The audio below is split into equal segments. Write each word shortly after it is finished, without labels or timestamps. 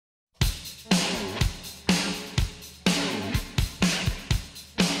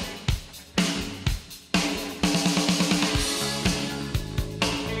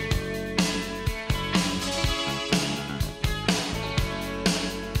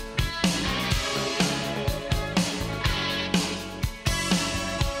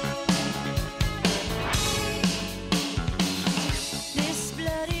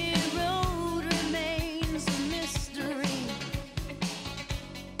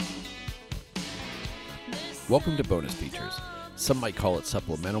Welcome to Bonus Features. Some might call it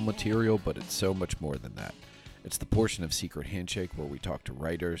supplemental material, but it's so much more than that. It's the portion of Secret Handshake where we talk to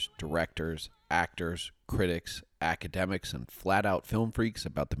writers, directors, actors, critics, academics, and flat-out film freaks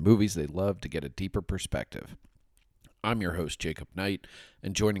about the movies they love to get a deeper perspective. I'm your host, Jacob Knight,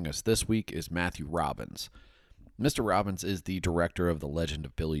 and joining us this week is Matthew Robbins. Mr. Robbins is the director of The Legend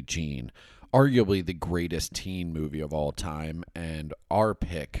of Billie Jean, arguably the greatest teen movie of all time, and our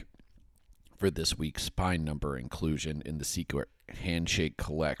pick for this week's spine number inclusion in the Secret Handshake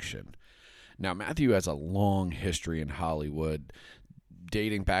collection. Now, Matthew has a long history in Hollywood,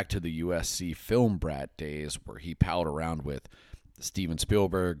 dating back to the USC film brat days where he palled around with Steven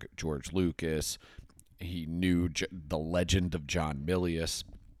Spielberg, George Lucas. He knew the legend of John Milius,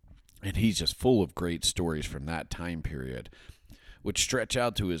 and he's just full of great stories from that time period, which stretch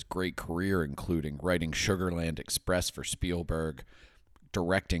out to his great career, including writing SUGARLAND EXPRESS for Spielberg,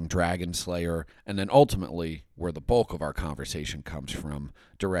 directing DRAGONSLAYER, and then ultimately, where the bulk of our conversation comes from,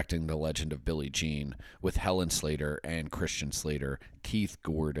 directing The Legend of Billie Jean with Helen Slater and Christian Slater, Keith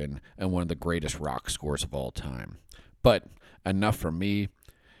Gordon, and one of the greatest rock scores of all time. But enough from me.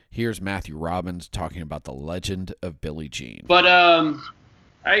 Here's Matthew Robbins talking about The Legend of Billie Jean. But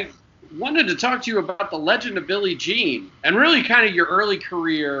I wanted to talk to you about The Legend of Billie Jean, and really kind of your early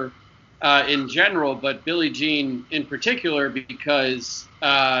career in general, but Billie Jean in particular, because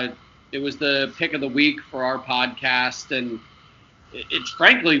it was the pick of the week for our podcast, and it's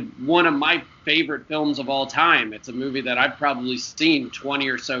frankly one of my favorite films of all time. It's a movie that I've probably seen 20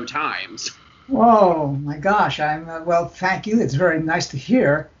 or so times. Whoa, my gosh. Well, thank you. It's very nice to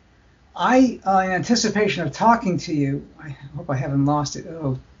hear. In anticipation of talking to you, I hope I haven't lost it.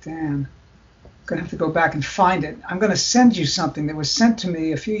 Oh, damn. I'm going to have to go back and find it. I'm going to send you something that was sent to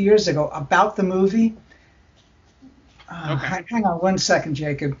me a few years ago about the movie. Okay. Hang on one second,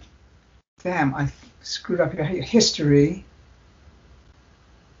 Jacob. Damn, I screwed up your history.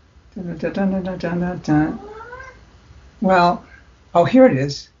 Dun, dun, dun, dun, dun, dun, dun, dun. Well, here it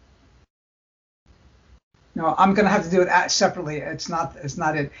is. No, I'm going to have to do it separately. It's not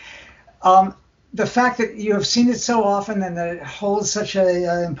it. The fact that you have seen it so often and that it holds such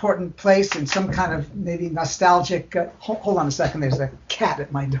an important place in some kind of maybe nostalgic. Hold on a second. There's a cat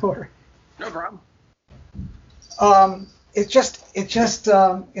at my door. No problem.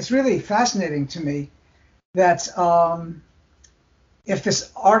 It's really fascinating to me that if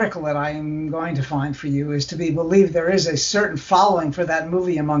this article that I am going to find for you is to be believed, there is a certain following for that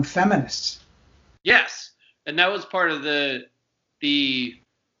movie among feminists. Yes, and that was part of the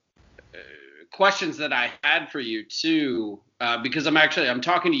questions that I had for you too, because I'm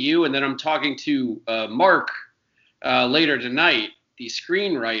talking to you, and then I'm talking to Mark later tonight, the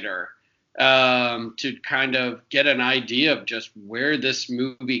screenwriter, to kind of get an idea of just where this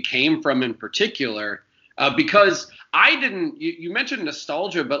movie came from in particular, because I didn't. You mentioned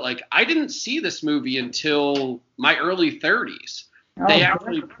nostalgia, but I didn't see this movie until my early 30s. They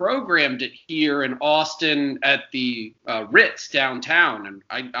actually programmed it here in Austin at the Ritz downtown,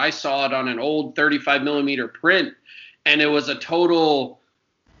 and I saw it on an old 35 millimeter print, and it was a total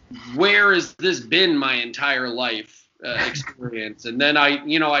 "where has this been my entire life" experience. And then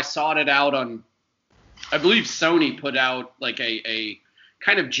I sought it out on, I believe Sony put out a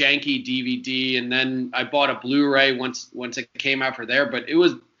kind of janky DVD, and then I bought a Blu-ray once it came out for there. But it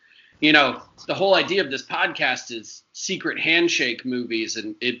was, the whole idea of this podcast is secret handshake movies,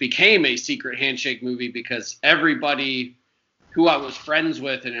 and it became a secret handshake movie because everybody who I was friends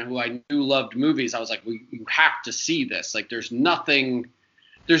with and who I knew loved movies, I was like, you have to see this.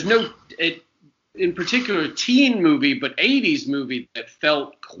 In particular teen movie, but 80s movie that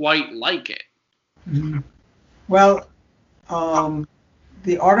felt quite like it. Mm-hmm. Well,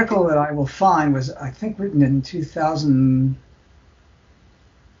 the article that I will find was, I think, written in 2010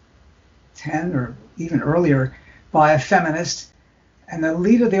 or even earlier by a feminist. And the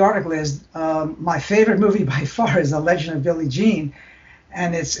lead of the article is, my favorite movie by far is The Legend of Billie Jean.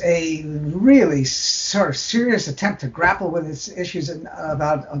 And it's a really sort of serious attempt to grapple with its issues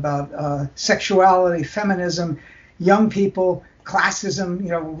about sexuality, feminism, young people,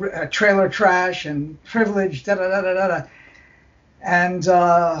 classism, trailer trash and privilege, da-da-da-da-da. And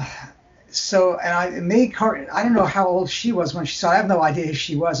I don't know how old she was when she saw it. I have no idea who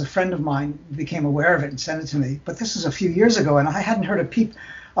she was. A friend of mine became aware of it and sent it to me. But this was a few years ago, and I hadn't heard a peep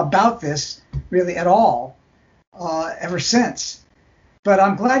about this really at all ever since. But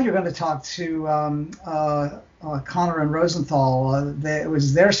I'm glad you're going to talk to Connor and Rosenthal. It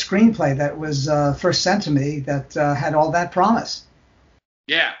was their screenplay that was first sent to me that had all that promise.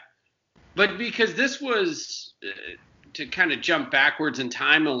 Yeah, but because this was, to kind of jump backwards in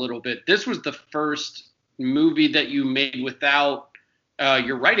time a little bit, this was the first movie that you made without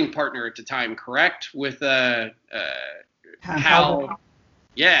your writing partner at the time, correct? With Hal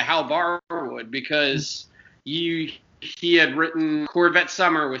Barwood, because he had written Corvette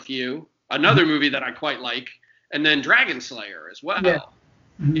Summer with you, another movie that I quite like, and then Dragonslayer as well. Yeah.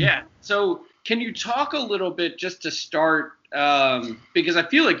 Mm-hmm. Yeah. So can you talk a little bit just to start, because I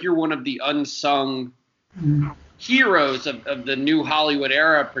feel like you're one of the unsung heroes of the new Hollywood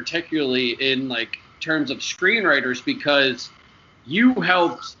era, particularly in like terms of screenwriters, because you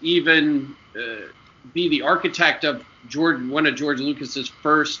helped even be the architect of one of George Lucas's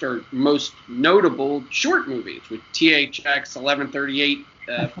first or most notable short movies with THX 1138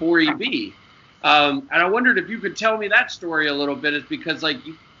 4EB. And I wondered if you could tell me that story a little bit. Is because like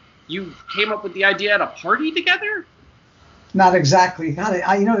you came up with the idea at a party together? Not exactly.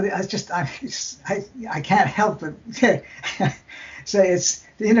 I can't help but say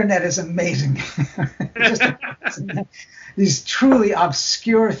the internet is amazing. These truly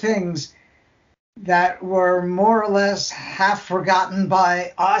obscure things that were more or less half forgotten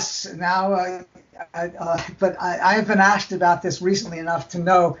by us now. But I have been asked about this recently enough to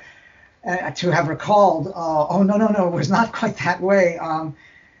know, to have recalled. No, it was not quite that way.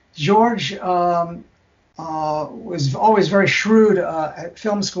 George was always very shrewd at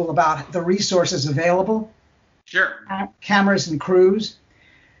film school about the resources available. Sure. Cameras and crews.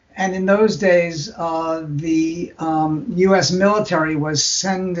 And in those days, the U.S. military was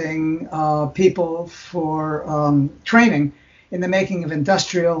sending people for training in the making of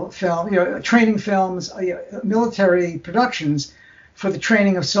industrial film, training films, military productions for the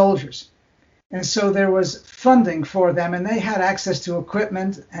training of soldiers. And so there was funding for them, and they had access to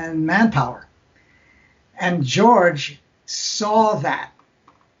equipment and manpower. And George saw that.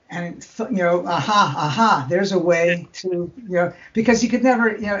 And, there's a way to, because you could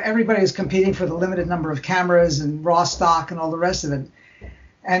never, everybody is competing for the limited number of cameras and raw stock and all the rest of it.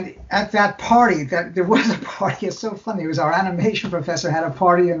 And at that party, there was a party. It's so funny. It was our animation professor had a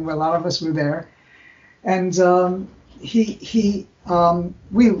party, and a lot of us were there. And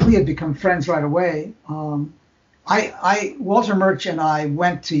we had become friends right away. Walter Murch and I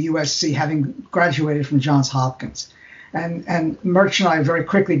went to USC having graduated from Johns Hopkins. And Murch and I very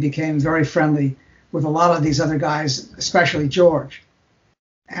quickly became very friendly with a lot of these other guys, especially George.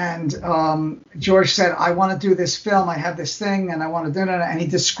 And George said, I want to do this film. I have this thing, and I want to do it. And he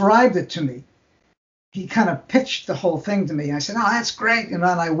described it to me. He kind of pitched the whole thing to me. I said, oh, that's great. And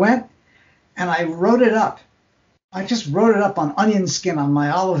then I went and I wrote it up. I just wrote it up on onion skin on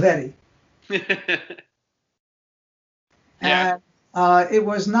my Olivetti. Yeah. And it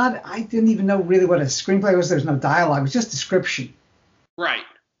was not, I didn't even know really what a screenplay was. There's no dialogue. It was just description. Right.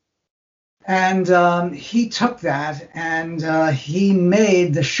 And he took that and he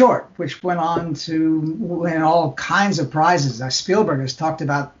made the short, which went on to win all kinds of prizes. Spielberg has talked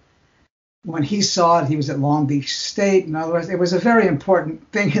about when he saw it, he was at Long Beach State. In other words, it was a very important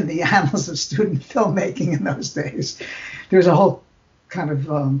thing in the annals of student filmmaking in those days. There was a whole kind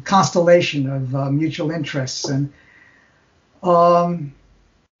of constellation of mutual interests. And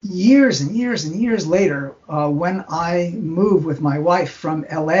years and years and years later, when I moved with my wife from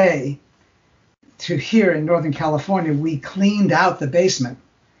LA to here in Northern California, we cleaned out the basement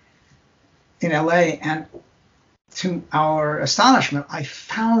in LA, and to our astonishment, I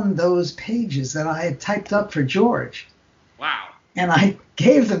found those pages that I had typed up for George. Wow. And I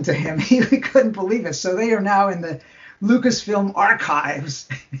gave them to him. He couldn't believe it. So they are now in the Lucasfilm archives.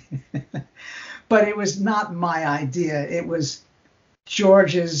 But it was not my idea. It was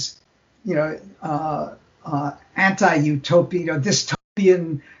George's, anti-utopia,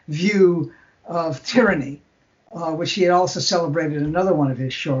 dystopian view of tyranny, which he had also celebrated in another one of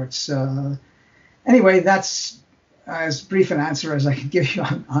his shorts. Anyway, that's as brief an answer as I can give you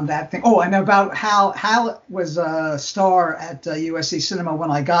on that thing. Oh, and about Hal was a star at USC Cinema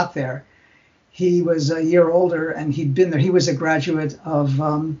when I got there. He was a year older, and he'd been there. He was a graduate of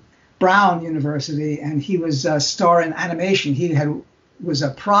Brown University, and he was a star in animation. He was a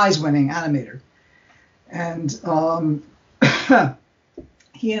prize-winning animator. And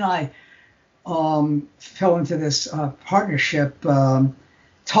he and I fell into this partnership,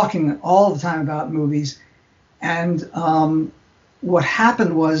 talking all the time about movies. And what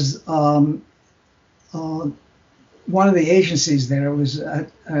happened was one of the agencies there was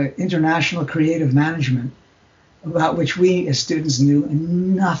International Creative Management, about which we as students knew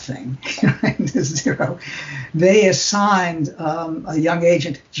nothing, zero. They assigned a young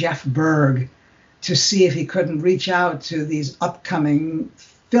agent, Jeff Berg, to see if he couldn't reach out to these upcoming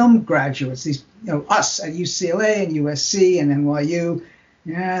film graduates, these, us at UCLA and USC and NYU,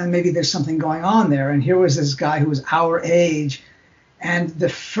 yeah, maybe there's something going on there. And here was this guy who was our age, and the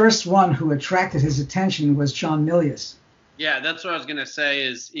first one who attracted his attention was John Milius. Yeah, that's what I was gonna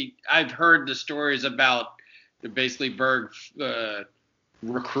say. I've heard the stories about basically Berg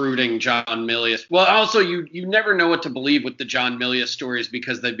recruiting John Milius. Well, also you never know what to believe with the John Milius stories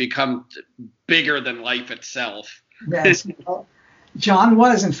because they become bigger than life itself. Yes. John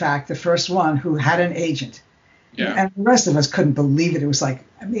was, in fact, the first one who had an agent. Yeah. And the rest of us couldn't believe it. It was like,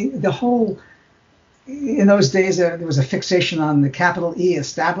 I mean, in those days, there was a fixation on the capital E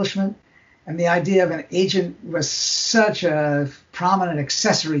establishment. And the idea of an agent was such a prominent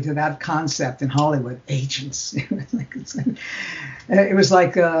accessory to that concept in Hollywood. Agents. It was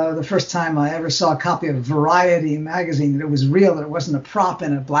like the first time I ever saw a copy of Variety magazine, that it was real, that it wasn't a prop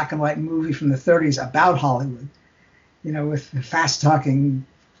in a black and white movie from the 30s about Hollywood, with fast-talking,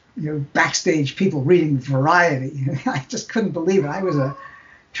 backstage people reading Variety. I just couldn't believe it. I was a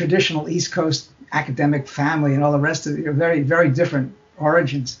traditional East Coast academic family and all the rest of it, very, very different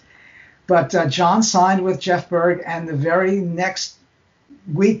origins. But John signed with Jeff Berg, and the very next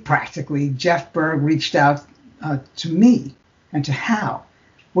week, practically, Jeff Berg reached out to me and to Hal.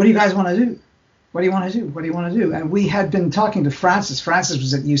 What do you guys want to do? What do you want to do? What do you want to do? And we had been talking to Francis. Francis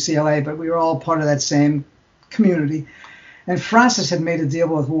was at UCLA, but we were all part of that same community. And Francis had made a deal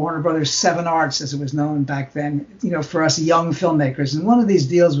with Warner Brothers 7 Arts, as it was known back then, for us young filmmakers. And one of these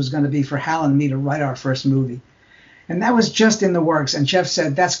deals was going to be for Hal and me to write our first movie. And that was just in the works. And Jeff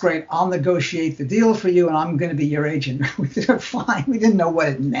said, that's great. I'll negotiate the deal for you, and I'm going to be your agent. We said, fine. We didn't know what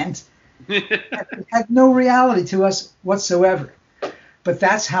it meant. It had no reality to us whatsoever. But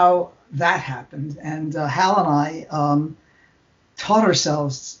that's how that happened. And Hal and I taught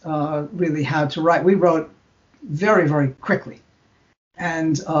ourselves really how to write. We wrote very, very quickly.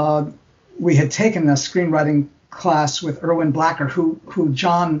 And we had taken a screenwriting class with Erwin Blacker, who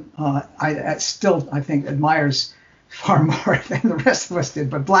John I think admires far more than the rest of us did.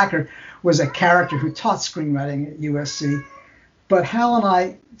 But Blacker was a character who taught screenwriting at USC. But Hal and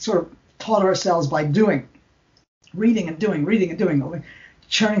I sort of taught ourselves by reading and doing,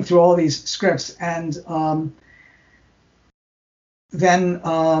 churning through all these scripts. And then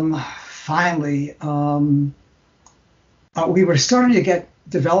finally, we were starting to get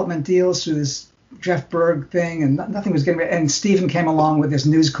development deals through this Jeff Berg thing, and nothing was getting. And Steven came along with this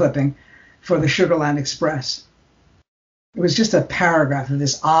news clipping for the SUGARLAND Express. It was just a paragraph of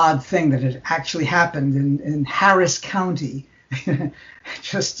this odd thing that had actually happened in Harris County.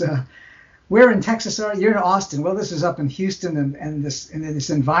 Just where in Texas are you? You're in Austin. Well, this is up in Houston and this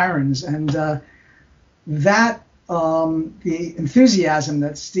environs, and that the enthusiasm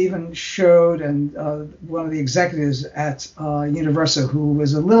that Steven showed, and one of the executives at Universal, who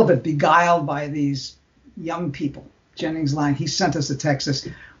was a little bit beguiled by these young people, Jennings Lang, he sent us to Texas.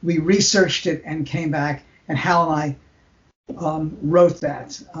 We researched it and came back, and Hal and I wrote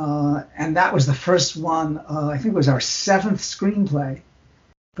that, and that was the first one. I think it was our 7th screenplay,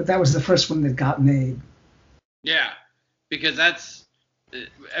 but that was the first one that got made. Yeah, because that's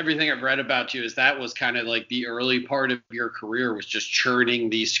everything I've read about you. Is that was kind of like the early part of your career was just churning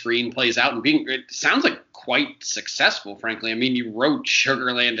these screenplays out and it sounds like quite successful, frankly. I mean, you wrote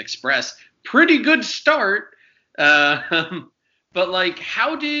SUGARLAND Express, pretty good start, but like,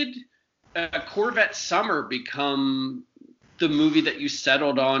 how did Corvette Summer become the movie that you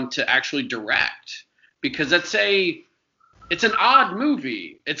settled on to actually direct? Because it's an odd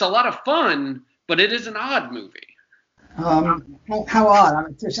movie. It's a lot of fun, but it is an odd movie. How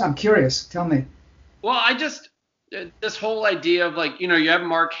odd? I'm curious. Tell me. Well, this whole idea of like, you have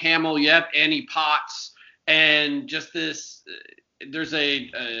Mark Hamill, you have Annie Potts, and just this, there's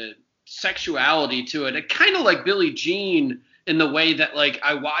a sexuality to it. It kind of like Billie Jean in the way that like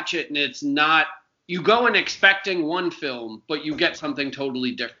I watch it and it's not, you go in expecting one film, but you get something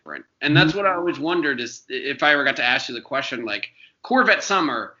totally different. And that's what I always wondered is if I ever got to ask you the question, like Corvette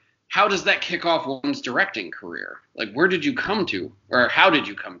Summer, how does that kick off one's directing career? Like, where did you come to, or how did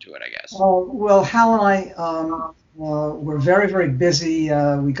you come to it, I guess? Well, Hal and I were very, very busy.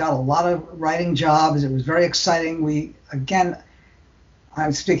 We got a lot of writing jobs. It was very exciting.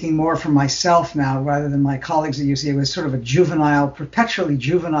 I'm speaking more for myself now rather than my colleagues at UC. It was sort of a perpetually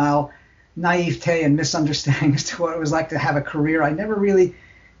juvenile naivete and misunderstanding as to what it was like to have a career. I never really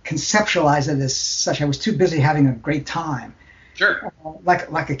conceptualized it as such. I was too busy having a great time. Sure.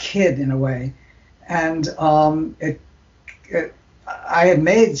 Like a kid in a way. And I had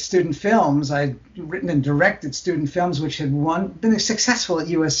made student films. I'd written and directed student films which had been successful at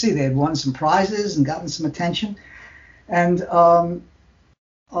USC. They had won some prizes and gotten some attention. And the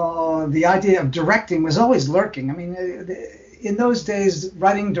idea of directing was always lurking. I mean, in those days,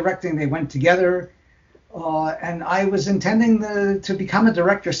 writing and directing, they went together. And I was intending to become a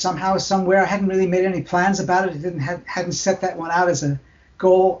director somehow, somewhere. I hadn't really made any plans about it. Hadn't set that one out as a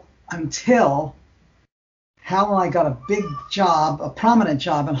goal until Hal and I got a big job, a prominent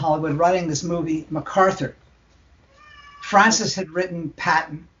job in Hollywood, writing this movie, MacArthur. Francis had written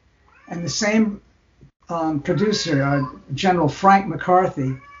Patton, and the same producer, General Frank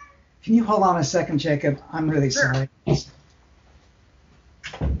McCarthy. Can you hold on a second, Jacob? I'm really sorry.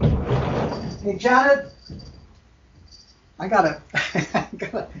 Hey, Janet. I gotta.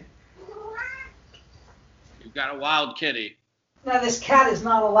 You've got a wild kitty. No, this cat is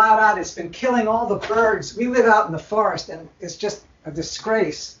not allowed out. It's been killing all the birds. We live out in the forest, and it's just a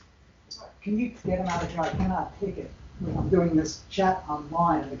disgrace. Can you get him out of here? I cannot take it. I'm doing this chat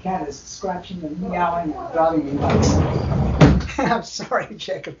online, and the cat is scratching and meowing and driving me nuts. I'm sorry,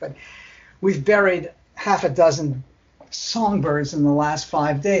 Jacob, but we've buried half a dozen songbirds in the last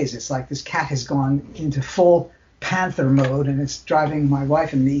 5 days. It's like this cat has gone into full panther mode, and it's driving my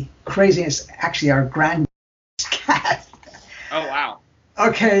wife and me crazy. It's actually our grand cat. Oh, wow.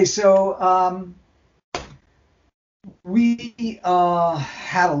 Okay, so we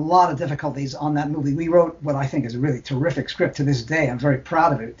had a lot of difficulties on that movie. We wrote what I think is a really terrific script to this day. I'm very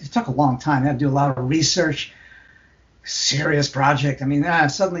proud of it. It took a long time. I had to do a lot of research, serious project. I mean,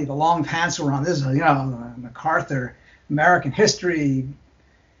 suddenly the long pants were on. This is, MacArthur, American history.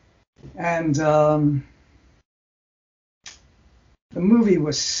 And the movie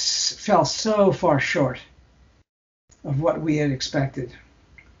fell so far short of what we had expected.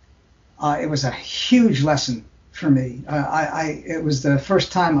 It was a huge lesson for me. It was the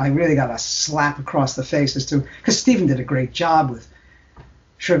first time I really got a slap across the face because Steven did a great job with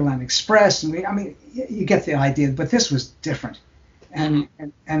Sugarland Express, and you get the idea, but this was different. And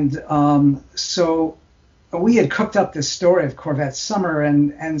so we had cooked up this story of Corvette Summer,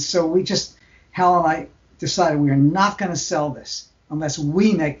 and so Hal and I decided we are not going to sell this unless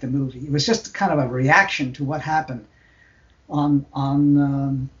we make the movie. It was just kind of a reaction to what happened on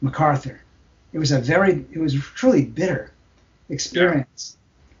MacArthur. It was truly bitter experience.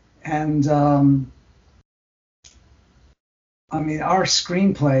 Yeah. And our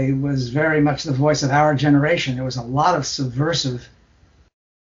screenplay was very much the voice of our generation. There was a lot of subversive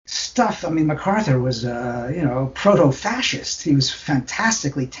stuff. MacArthur was proto-fascist. He was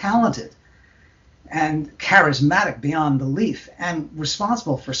fantastically talented and charismatic beyond belief, and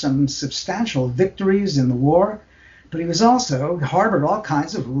responsible for some substantial victories in the war. But he was also harbored all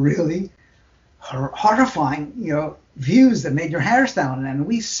kinds of really horrifying, views that made your hair stand on end, and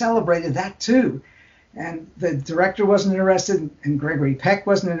we celebrated that too. And the director wasn't interested, and Gregory Peck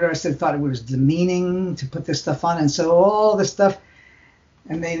wasn't interested, thought it was demeaning to put this stuff on, and so all this stuff.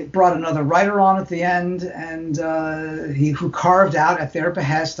 And they brought another writer on at the end, and who carved out at their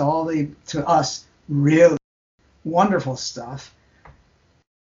behest to us, really wonderful stuff.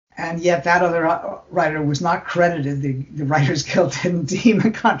 And yet that other writer was not credited. The Writers Guild didn't deem a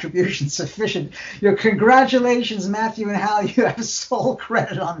contribution sufficient. Congratulations, Matthew and Hal, you have sole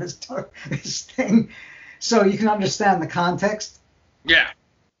credit on this thing. So you can understand the context. Yeah.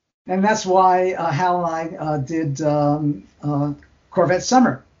 And that's why Hal and I did Corvette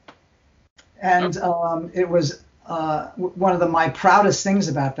Summer. And it was one of my proudest things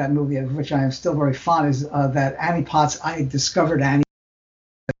about that movie, of which I am still very fond, is that Annie Potts, I discovered Annie.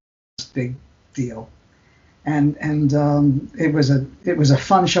 Big deal, and it was a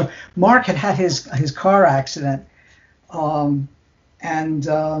fun show. Mark had his car accident, and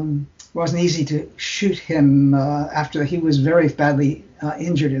wasn't easy to shoot him after he was very badly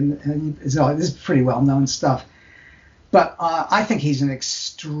injured, and this is pretty well known stuff. But I think he's an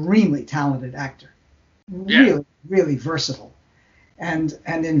extremely talented actor, really, really versatile. And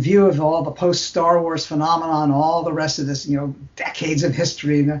in view of all the post-Star Wars phenomenon, all the rest of this, decades of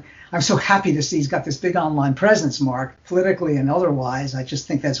history, I'm so happy to see he's got this big online presence, Mark, politically and otherwise. I just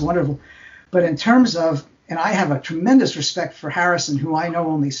think that's wonderful. But in terms of, and I have a tremendous respect for Harrison, who I know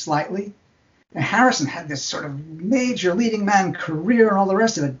only slightly. And Harrison had this sort of major leading man career and all the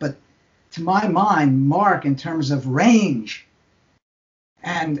rest of it. But to my mind, Mark, in terms of range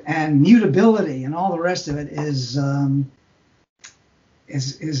and mutability and all the rest of it, is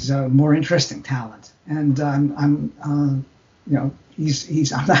a more interesting talent, and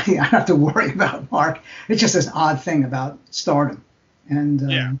he's I don't have to worry about Mark. It's just this odd thing about stardom,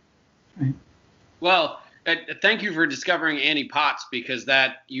 and right. Well, thank you for discovering Annie Potts, because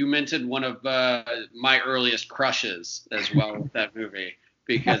that you mentioned one of my earliest crushes as well with that movie,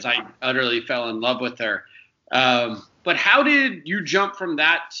 because I utterly fell in love with her. But how did you jump from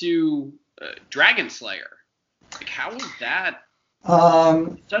that to DRAGONSLAYER? Like, how was that?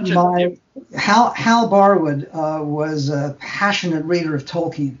 Such Hal Barwood was a passionate reader of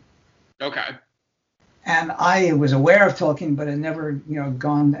Tolkien. Okay. And I was aware of Tolkien, but had never,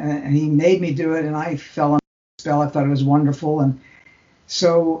 gone. And he made me do it, and I fell on the spell. I thought it was wonderful, and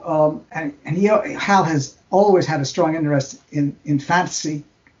so Hal has always had a strong interest in fantasy,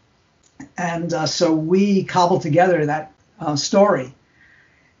 and so we cobbled together that story,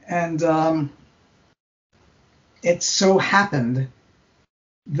 and it so happened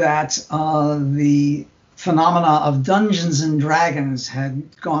that the phenomena of Dungeons and Dragons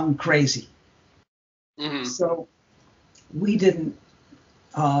had gone crazy. Mm-hmm. So we didn't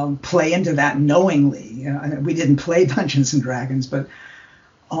play into that knowingly. We didn't play Dungeons and Dragons, but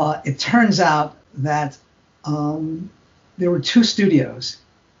it turns out that there were two studios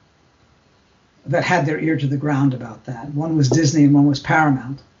that had their ear to the ground about that. One was Disney and one was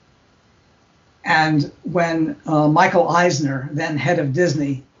Paramount. And when Michael Eisner, then head of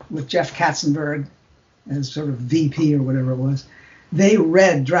Disney, with Jeff Katzenberg as sort of VP or whatever it was, they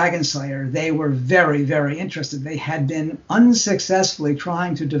read Dragonslayer. They were very, very interested. They had been unsuccessfully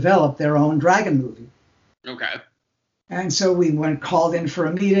trying to develop their own dragon movie. Okay. And so we went called in for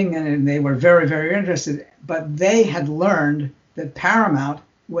a meeting, and they were very, very interested. But they had learned that Paramount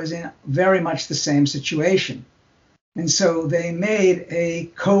was in very much the same situation. And so they made a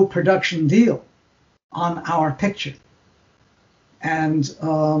co-production deal on our picture. And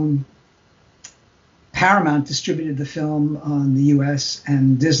Paramount distributed the film in the U.S.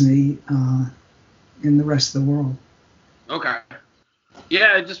 and Disney in the rest of the world. Okay.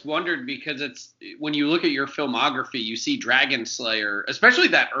 Yeah, I just wondered because it's when you look at your filmography, you see Dragonslayer, especially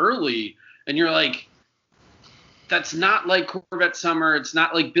that early, and you're like, that's not like Corvette Summer, it's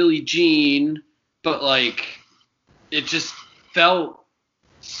not like Billie Jean, but like it just felt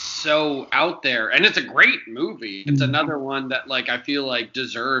so out there, and it's a great movie. It's another one that like I feel like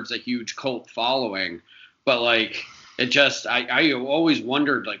deserves a huge cult following, but like it just I always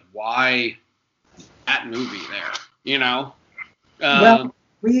wondered like why that movie there, Well,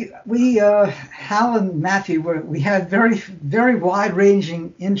 we Hal and Matthew we had very, very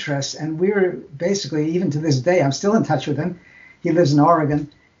wide-ranging interests, and we were basically, even to this day, I'm still in touch with him. He lives in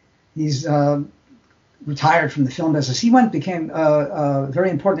Oregon. He's retired from the film business. He became very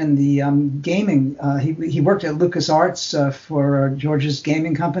important in the gaming. He worked at LucasArts for George's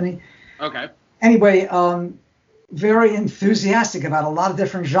gaming company. Okay. Anyway, very enthusiastic about a lot of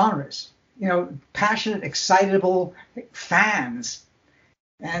different genres. Passionate, excitable fans.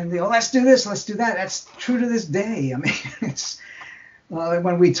 And let's do this, let's do that. That's true to this day. I mean, it's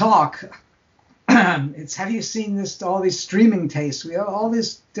when we talk, it's have you seen this? All these streaming tastes. We have all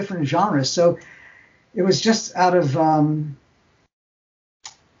these different genres. So it was just out of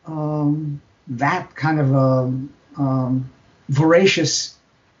that kind of voracious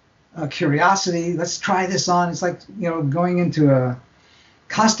curiosity. Let's try this on. It's like going into a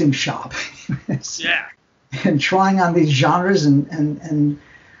costume shop. Yeah. And trying on these genres and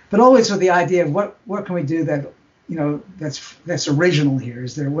but always with the idea of what can we do that that's original here?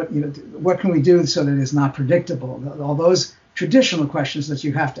 Is there what can we do so that it's not predictable? All those traditional questions that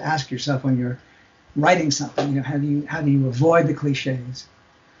you have to ask yourself when you're writing something. How do you avoid the cliches?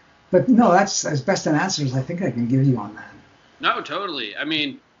 But no, that's as best an answer as I think I can give you on that. No, totally. I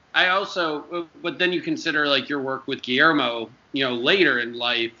mean, I also, but then you consider like your work with Guillermo, later in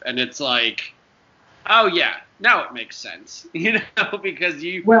life, and it's like, oh yeah, now it makes sense, because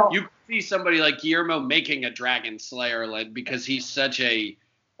you see somebody like Guillermo making a Dragon Slayer, because he's such a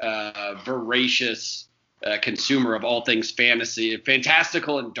voracious consumer of all things fantasy,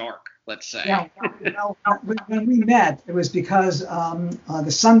 fantastical and dark, let's say. Yeah. When we met, it was because the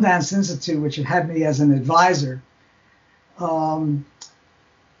Sundance Institute, which had me as an advisor,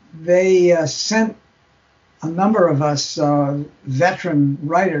 they sent a number of us veteran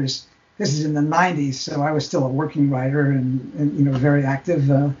writers. This is in the 90s, so I was still a working writer and very active,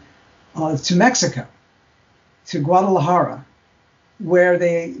 to Mexico, to Guadalajara, where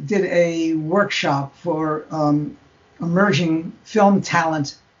they did a workshop for emerging film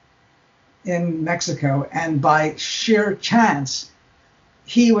talent in Mexico. And by sheer chance,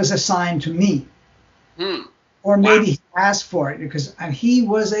 he was assigned to me. Or maybe he asked for it because he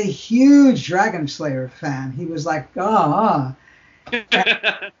was a huge Dragonslayer fan. He was like,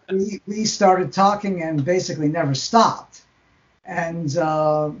 we started talking and basically never stopped. And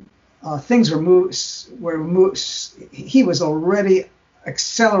things were he was already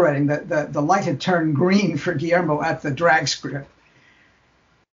accelerating. The light had turned green for Guillermo at the drag script.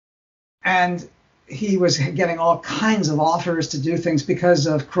 And he was getting all kinds of offers to do things because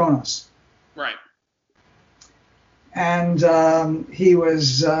of Kronos. Right. And he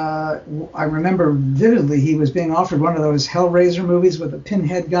was, I remember vividly, he was being offered one of those Hellraiser movies with a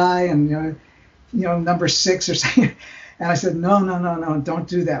pinhead guy and, number 6 or something. And I said, no, don't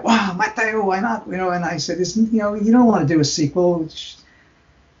do that. Wow, Matthew, why not? And I said, you don't want to do a sequel.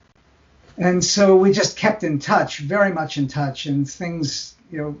 And so we just kept in touch, very much in touch, and things,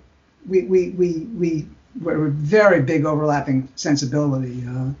 we were very big overlapping sensibility.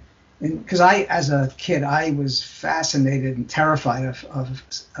 Because as a kid, I was fascinated and terrified of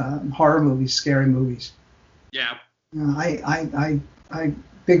horror movies, scary movies. Yeah. I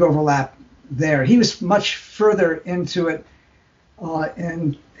big overlap there. He was much further into it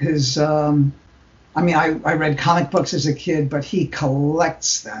in his. I read comic books as a kid, but he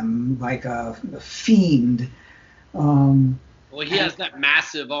collects them like a fiend. Well, he has that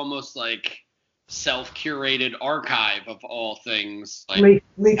massive, almost like self-curated archive of all things. Like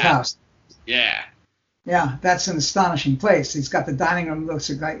Leak House. Yeah. Yeah, that's an astonishing place. He's got the dining room. Looks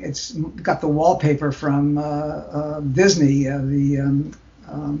like it's got the wallpaper from Disney, the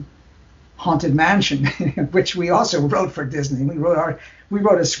Haunted Mansion, which we also wrote for Disney. We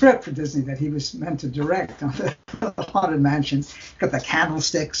wrote a script for Disney that he was meant to direct on the Haunted Mansion. Got the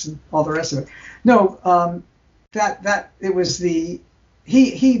candlesticks and all the rest of it. No, that it was the.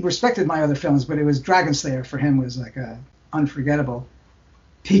 He respected my other films, but it was DRAGONSLAYER for him was like a unforgettable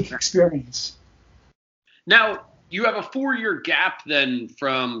peak experience. Now, you have a 4-year gap then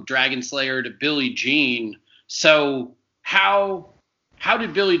from DRAGONSLAYER to Billie Jean. So how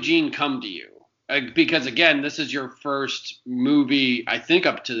did Billie Jean come to you? Because, again, this is your first movie, I think,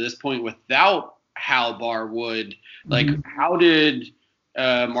 up to this point without Hal Barwood. Like, how did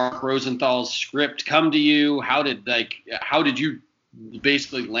Mark Rosenthal's script come to you? How did you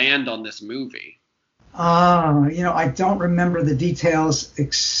basically land on this movie? I don't remember the details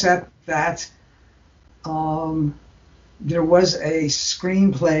except that there was a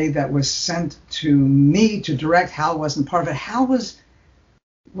screenplay that was sent to me to direct. Hal wasn't part of it. Hal was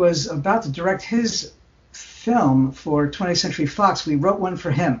about to direct his film for 20th Century Fox. We wrote one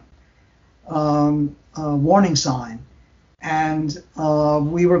for him, Warning Sign, and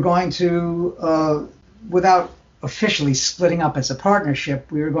we were going to, without officially splitting up as a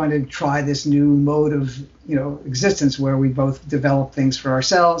partnership, we were going to try this new mode of existence where we both develop things for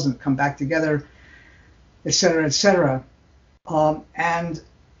ourselves and come back together, et cetera, et cetera. I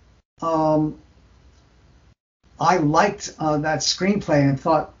liked that screenplay and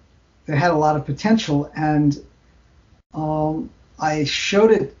thought it had a lot of potential, and I showed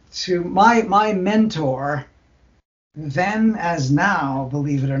it to my mentor, then as now,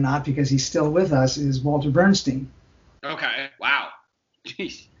 believe it or not, because he's still with us, is Walter Bernstein. Okay, wow.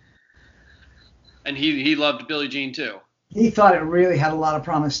 Jeez. And he loved Billie Jean too. He thought it really had a lot of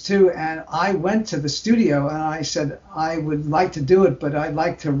promise too, and I went to the studio and I said, I would like to do it, but I'd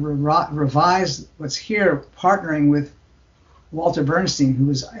like to revise what's here, partnering with Walter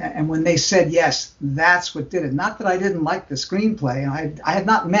Bernstein, and when they said yes, that's what did it. Not that I didn't like the screenplay. I had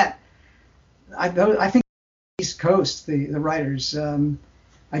not met, I think, East Coast, the writers.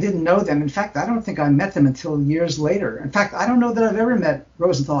 I didn't know them. In fact, I don't think I met them until years later. In fact, I don't know that I've ever met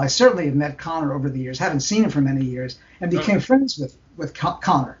Rosenthal. I certainly have met Connor over the years, haven't seen him for many years, and became friends with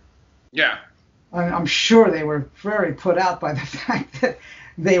Connor. Yeah. I'm sure they were very put out by the fact that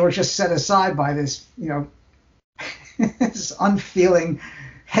they were just set aside by this, this unfeeling,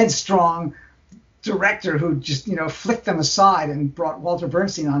 headstrong director who just, flicked them aside and brought Walter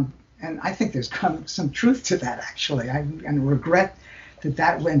Bernstein on. And I think there's some truth to that, actually. And regret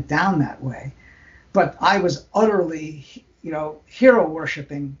that went down that way. But I was utterly, hero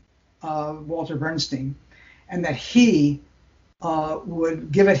worshiping Walter Bernstein, and that he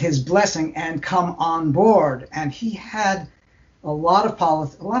would give it his blessing and come on board. And he had a lot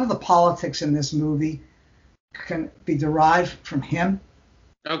of the politics in this movie can be derived from him.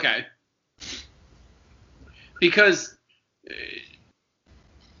 Okay. Because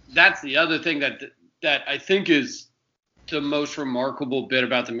that's the other thing that I think is the most remarkable bit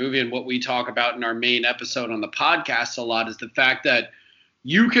about the movie, and what we talk about in our main episode on the podcast a lot, is the fact that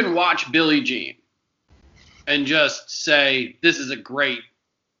you can watch Billie Jean and just say, this is a great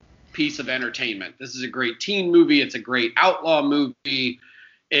piece of entertainment. This is a great teen movie. It's a great outlaw movie.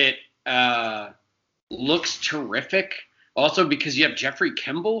 It looks terrific. Also because you have Jeffrey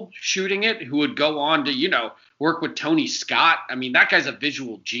Kimball shooting it, who would go on to, work with Tony Scott. I mean, that guy's a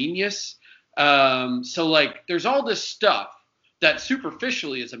visual genius. So like there's all this stuff that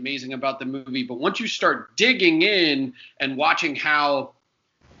superficially is amazing about the movie, but once you start digging in and watching how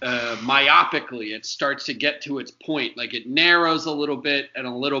myopically. It starts to get to its point. Like it narrows a little bit and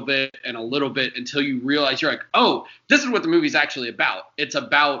a little bit and a little bit until you realize you're like, oh, this is what the movie's actually about. It's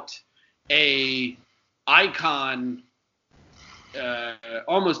about a icon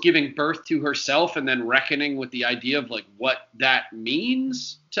almost giving birth to herself and then reckoning with the idea of like what that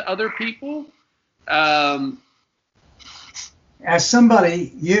means to other people. As somebody,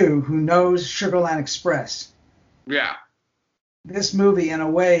 who knows Sugarland Express. Yeah. This movie, in a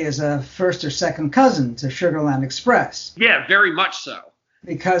way, is a first or second cousin to Sugarland Express. Yeah, very much so.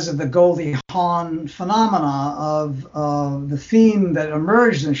 Because of the Goldie Hawn phenomena of the theme that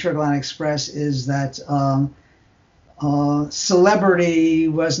emerged in Sugarland Express is that celebrity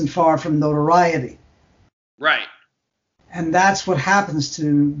wasn't far from notoriety. Right. And that's what happens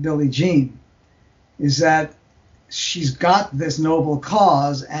to Billie Jean, is that she's got this noble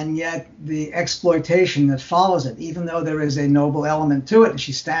cause, and yet the exploitation that follows it, even though there is a noble element to it, and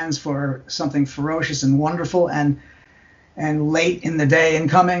she stands for something ferocious and wonderful and late in the day and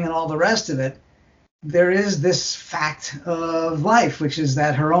coming and all the rest of it, there is this fact of life, which is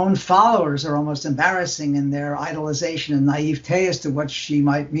that her own followers are almost embarrassing in their idolization and naivete as to what she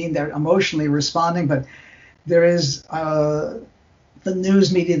might mean. They're emotionally responding, but there is the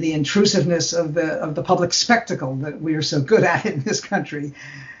news media, the intrusiveness of the public spectacle that we are so good at in this country.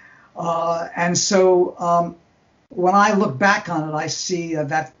 And so when I look back on it, I see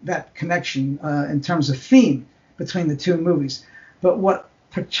that connection in terms of theme between the two movies. But what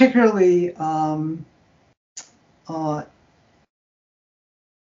particularly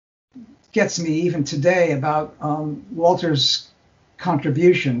gets me even today about Walter's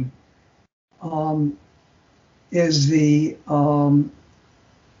contribution is the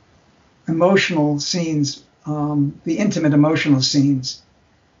emotional scenes, the intimate emotional scenes,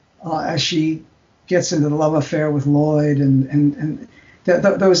 as she gets into the love affair with Lloyd, and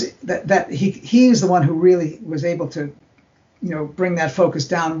those that he is the one who really was able to, bring that focus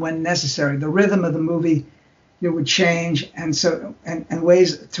down when necessary. The rhythm of the movie would change, and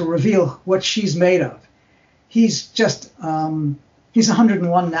ways to reveal what she's made of. He's just he's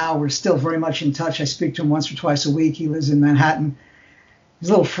 101 now. We're still very much in touch. I speak to him once or twice a week. He lives in Manhattan. He's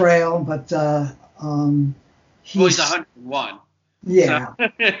a little frail, but he's 101. Yeah,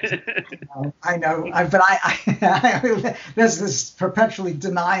 I know. But I there's this perpetually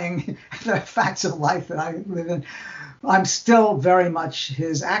denying the facts of life that I live in. I'm still very much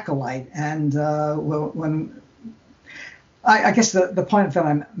his acolyte, and when I guess the point that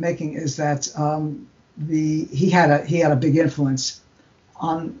I'm making is that he had a big influence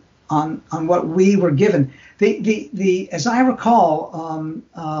on what we were given. As I recall,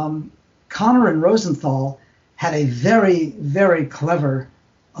 Connor and Rosenthal had a very, very clever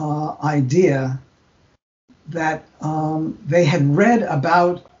idea that they had read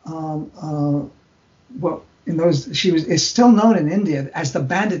about she is still known in India as the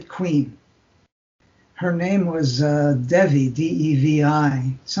Bandit Queen. Her name was Devi, Devi,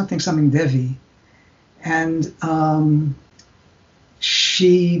 something Devi, and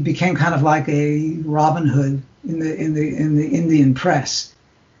she became kind of like a Robin Hood in the Indian press,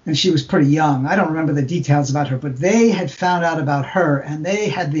 and she was pretty young. I don't remember the details about her, but they had found out about her, and they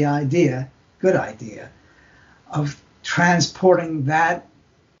had the good idea, of transporting that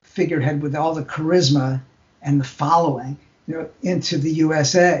figurehead with all the charisma and the following, into the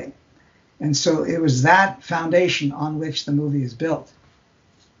USA. And so it was that foundation on which the movie is built.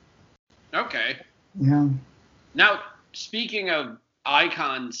 Okay. Yeah. Now, speaking of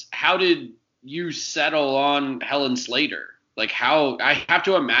icons, how did you settle on Helen Slater? Like, how, I have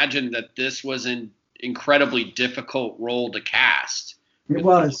to imagine that this was an incredibly difficult role to cast. It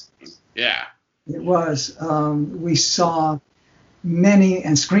was. Yeah. It was. We saw many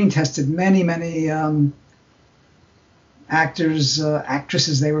and screen tested many actors,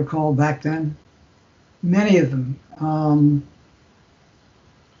 actresses they were called back then. Many of them.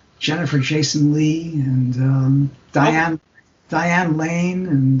 Jennifer Jason Leigh and Diane Lane,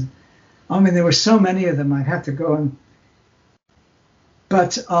 and I mean there were so many of them. I'd have to go and.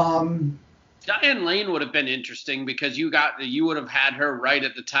 But Diane Lane would have been interesting because you would have had her right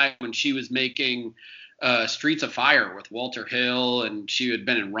at the time when she was making Streets of Fire with Walter Hill, and she had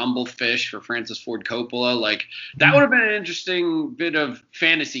been in Rumblefish for Francis Ford Coppola. Like that would have been an interesting bit of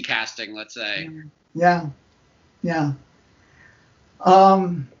fantasy casting, let's say. Yeah.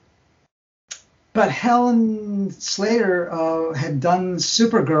 But Helen Slater had done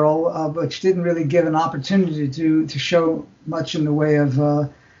Supergirl, which didn't really give an opportunity to show much in the way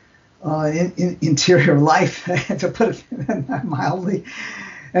of interior life, to put it mildly.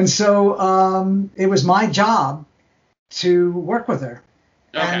 And so it was my job to work with her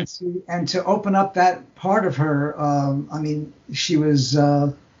Okay. And to open up that part of her. I mean, she was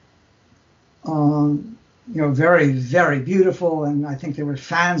very, very beautiful, and I think there were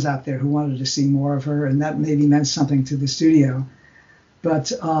fans out there who wanted to see more of her, and that maybe meant something to the studio.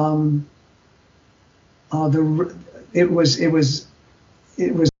 But it was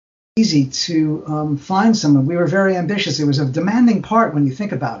easy to find someone. We were very ambitious. It was a demanding part when you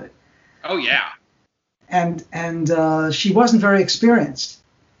think about it. Oh yeah. And she wasn't very experienced.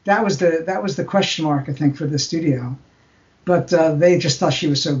 That was the question mark, I think, for the studio. But they just thought she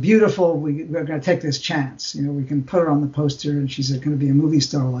was so beautiful. We're going to take this chance. We can put her on the poster, and she's going to be a movie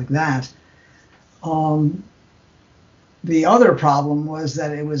star like that. The other problem was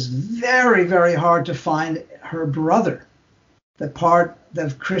that it was very, very hard to find her brother, the part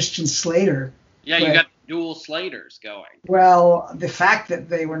of Christian Slater. Yeah, you got dual Slaters going. Well, the fact that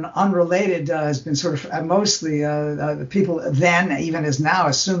they were unrelated has been sort of mostly the people then, even as now,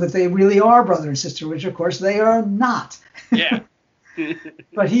 assume that they really are brother and sister, which of course they are not. Yeah.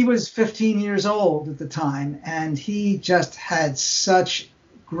 But he was 15 years old at the time, and he just had such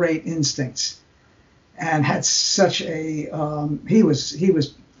great instincts, and had such a he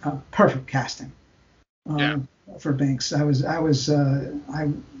was perfect casting for Binks.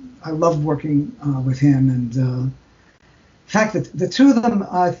 I loved working with him, and the fact that the two of them,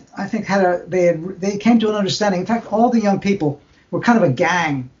 I think, they came to an understanding. In fact, all the young people were kind of a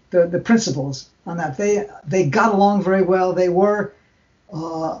gang. The principals on that, they got along very well. They were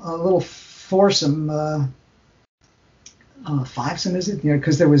a little foursome, fivesome, is it?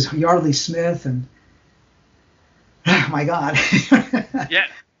 Because there was Yardley Smith and oh my God. Yeah.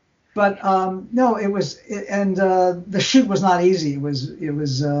 But no, the shoot was not easy. It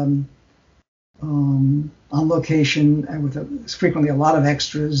was on location and with frequently a lot of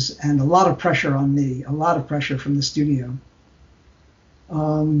extras and a lot of pressure on me, a lot of pressure from the studio.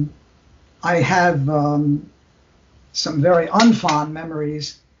 I have some very unfond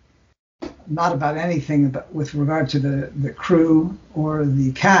memories, not about anything but with regard to the crew or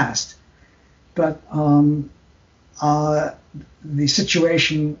the cast, but the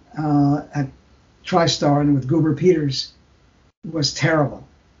situation at TriStar and with Goober Peters was terrible.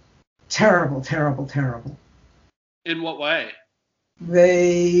 Terrible, terrible, terrible. In what way?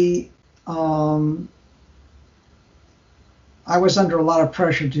 They, I was under a lot of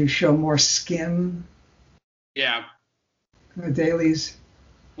pressure to show more skin. Yeah. In the dailies.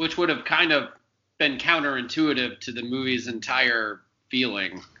 Which would have kind of been counterintuitive to the movie's entire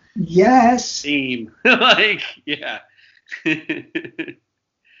feeling. Yes. Theme. Like, yeah.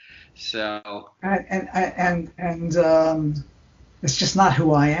 So. And it's just not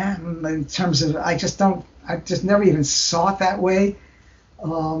who I am in terms of, I just never even saw it that way.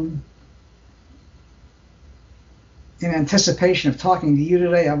 In anticipation of talking to you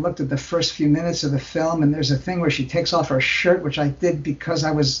today, I looked at the first few minutes of the film, and there's a thing where she takes off her shirt, which I did because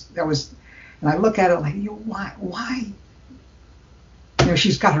and I look at it like, why?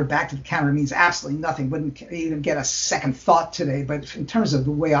 She's got her back to the camera, means absolutely nothing, wouldn't even get a second thought today. But in terms of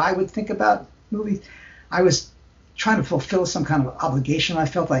the way I would think about movies, I was trying to fulfill some kind of obligation I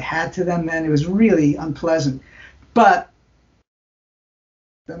felt I had to them, and it was really unpleasant. But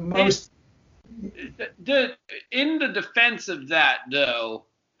the most... In the defense of that, though,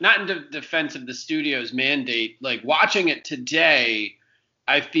 not in the defense of the studio's mandate, like watching it today,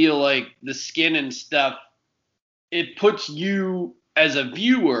 I feel like the skin and stuff, it puts you as a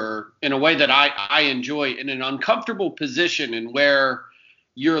viewer in a way that I enjoy in an uncomfortable position, in where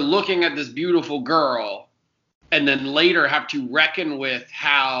you're looking at this beautiful girl and then later have to reckon with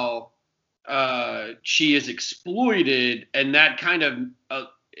how she is exploited, and that kind of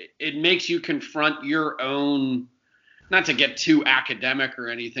it makes you confront your own, not to get too academic or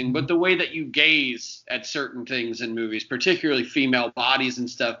anything, but the way that you gaze at certain things in movies, particularly female bodies and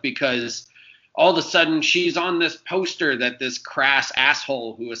stuff, because all of a sudden she's on this poster that this crass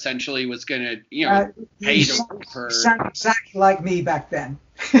asshole who essentially was going to, pay to rape her. You sound exactly like me back then.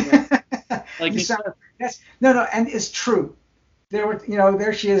 Yeah. Like no, and it's true.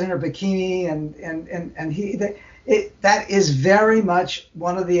 There she is in her bikini, and that is very much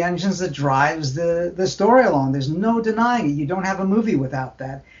one of the engines that drives the story along. There's no denying it. You don't have a movie without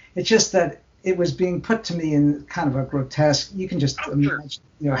that. It's just that it was being put to me in kind of a grotesque. You can just imagine,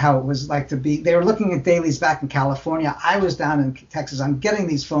 how it was like to be. They were looking at dailies back in California. I was down in Texas. I'm getting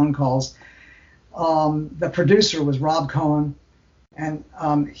these phone calls. The producer was Rob Cohen, and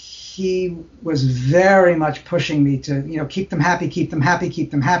he was very much pushing me to, keep them happy, keep them happy,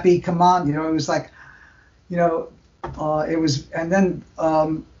 keep them happy. Come on, it was like. It was, and then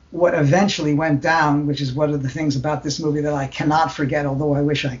what eventually went down, which is one of the things about this movie that I cannot forget, although I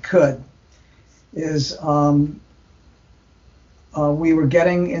wish I could, is we were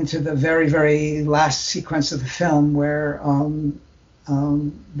getting into the very, very last sequence of the film where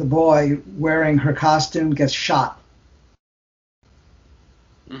the boy wearing her costume gets shot.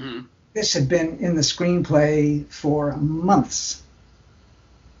 Mm-hmm. This had been in the screenplay for months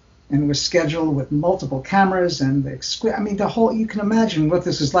and was scheduled with multiple cameras and the whole, you can imagine what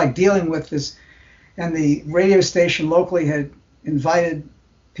this was like dealing with this. And the radio station locally had invited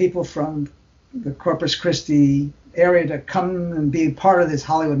people from the Corpus Christi area to come and be part of this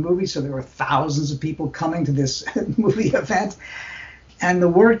Hollywood movie. So there were thousands of people coming to this movie event. And the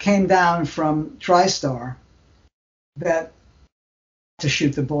word came down from TriStar that to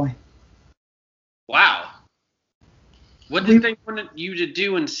shoot the boy. Wow. What did they want you to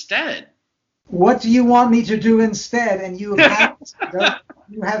do instead? What do you want me to do instead? And you have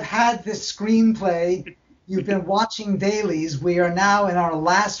had this screenplay. You've been watching dailies. We are now in our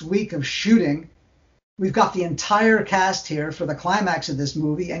last week of shooting. We've got the entire cast here for the climax of this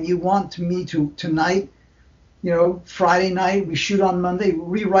movie, and you want me to tonight, Friday night, we shoot on Monday,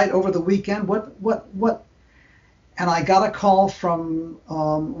 rewrite over the weekend. What? And I got a call from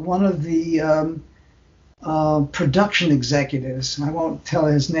one of the production executives. I won't tell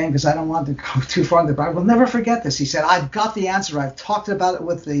his name because I don't want to go too far into it, but I will never forget this. He said, I've got the answer. I've talked about it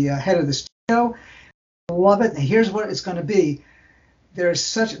with the head of the studio. I love it. And here's what it's going to be.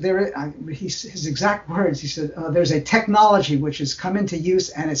 His exact words, he said, there's a technology which has come into use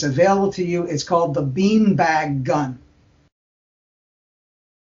and it's available to you. It's called the beanbag gun.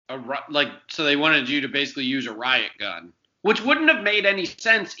 So they wanted you to basically use a riot gun, which wouldn't have made any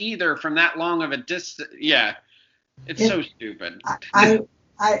sense either from that long of a distance. Yeah, it's so stupid.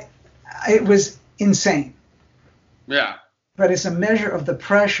 It was insane. Yeah. But it's a measure of the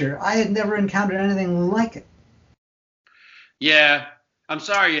pressure. I had never encountered anything like it. Yeah, I'm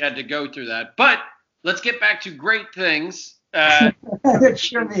sorry you had to go through that. But let's get back to great things. It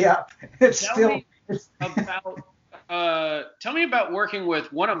cheered me up. Tell me about working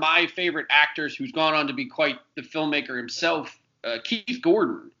with one of my favorite actors who's gone on to be quite the filmmaker himself, Keith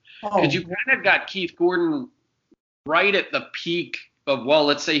Gordon. Because you kind of got Keith Gordon right at the peak of, well,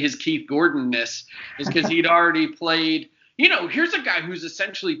 let's say his Keith Gordon-ness, is because he'd already played, here's a guy who's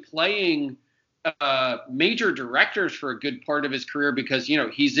essentially playing major directors for a good part of his career because,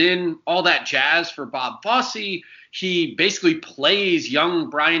 he's in All That Jazz for Bob Fosse. He basically plays young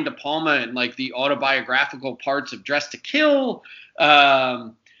Brian De Palma in like the autobiographical parts of Dressed to Kill.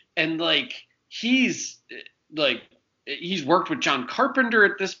 And he's worked with John Carpenter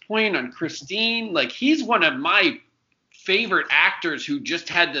at this point on Christine. Like, he's one of my favorite actors who just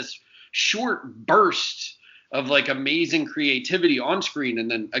had this short burst of like amazing creativity on screen.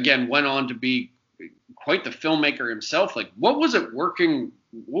 And then again, went on to be quite the filmmaker himself. Like, what was it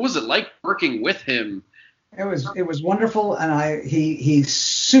like working with him? It was wonderful, and he's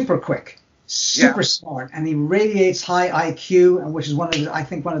super quick, super smart, and he radiates high IQ, which is one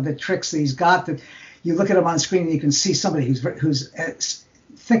of the tricks that he's got. That you look at him on screen and you can see somebody who's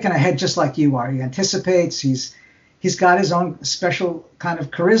thinking ahead just like you are. He anticipates. He's got his own special kind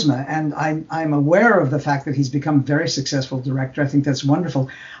of charisma, and I'm aware of the fact that he's become a very successful director. I think that's wonderful.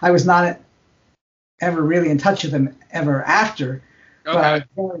 I was not ever really in touch with him ever after. Okay. But I was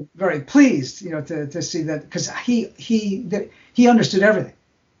very, very pleased, to see that, because he understood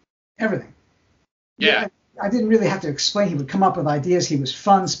everything. Yeah. I didn't really have to explain. He would come up with ideas. He was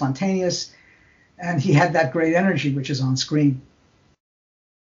fun, spontaneous, and he had that great energy, which is on screen.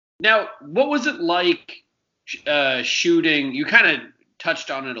 Now, what was it like shooting? You kind of touched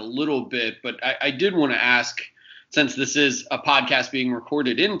on it a little bit, but I did want to ask, since this is a podcast being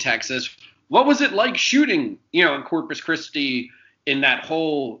recorded in Texas, what was it like shooting, in Corpus Christi? In that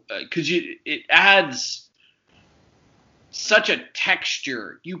whole, because it adds such a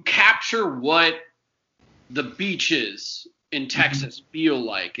texture. You capture what the beaches in Texas feel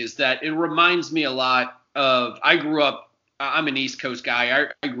like. Is that it reminds me a lot of, I'm an East Coast guy.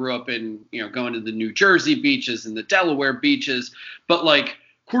 I grew up in, going to the New Jersey beaches and the Delaware beaches, but like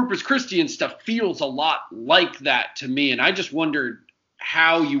Corpus Christi and stuff feels a lot like that to me. And I just wondered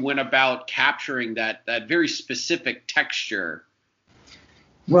how you went about capturing that very specific texture.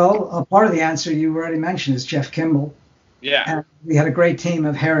 Well, a part of the answer you already mentioned is Jeff Kimball. Yeah. And we had a great team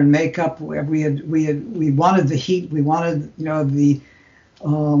of hair and makeup. We wanted the heat. We wanted,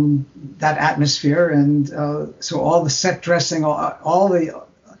 that atmosphere. And so all the set dressing, all the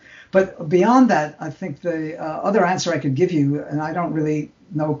But beyond that, I think the other answer I could give you, and I don't really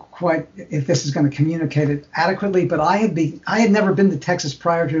know quite if this is going to communicate it adequately, but I had never been to Texas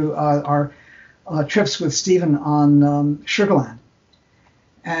prior to our trips with Steven on Sugarland.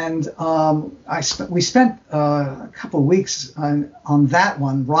 And we spent a couple of weeks on that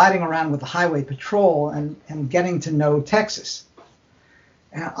one, riding around with the highway patrol and getting to know Texas.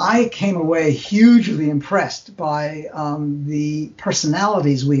 And I came away hugely impressed by the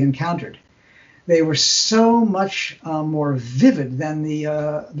personalities we encountered. They were so much more vivid than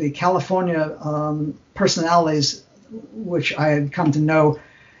the California personalities, which I had come to know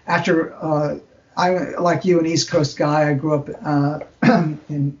after. I, like you, an East Coast guy. I grew up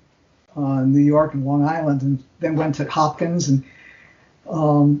in New York and Long Island, and then went to Hopkins. And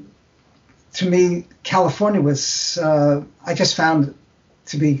to me, California was, I just found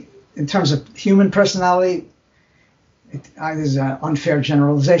to be, in terms of human personality, this is an unfair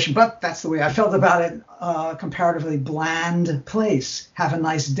generalization, but that's the way I felt about it, comparatively bland place. Have a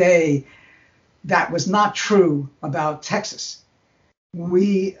nice day. That was not true about Texas.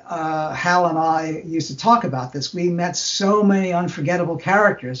 We, Hal and I, used to talk about this. We met so many unforgettable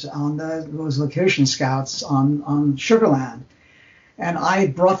characters on those location scouts on Sugarland. And I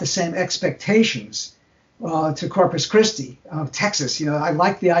brought the same expectations to Corpus Christi, Texas. You know, I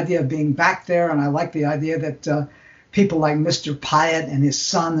like the idea of being back there, and I like the idea that people like Mr. Pyatt and his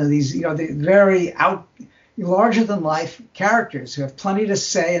son are these, you know, the very larger-than-life characters who have plenty to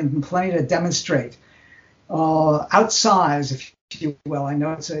say and plenty to demonstrate. Outsized, if you will. I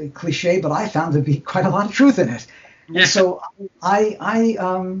know it's a cliche, but I found there to be quite a lot of truth in it. Yeah. And so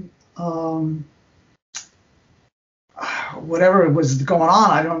whatever was going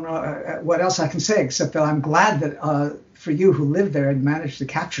on, I don't know what else I can say, except that I'm glad that for you who lived there and managed to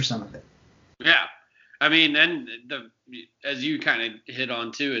capture some of it. Yeah. I mean, and as you kind of hit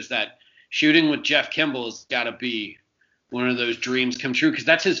on too, is that shooting with Jeff Kimball has got to be one of those dreams come true, because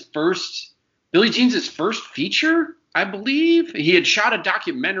that's Billie Jean's his first feature, I believe. He had shot a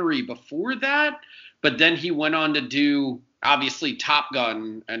documentary before that, but then he went on to do, obviously, Top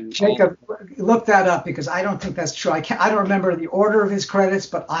Gun. And Jacob, look that up, because I don't think that's true. I don't remember the order of his credits,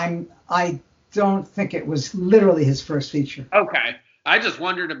 but I don't think it was literally his first feature. Okay. I just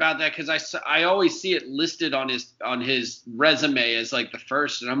wondered about that, because I always see it listed on his resume as like the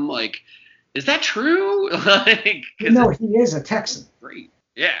first, and I'm like, is that true? No, he is a Texan. Great.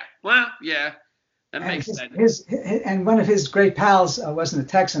 Yeah. Well, yeah. That makes sense. And one of his great pals wasn't a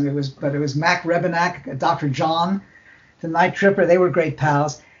Texan, it was Mac Rebenak, Dr. John, the Night Tripper. They were great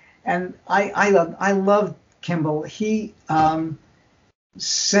pals, and I loved Kimball. He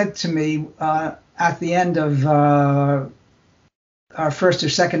said to me at the end of our first or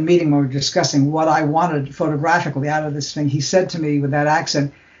second meeting, when we were discussing what I wanted photographically out of this thing, he said to me with that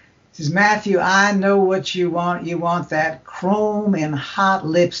accent, he says, "Matthew, I know what you want. You want that chrome and hot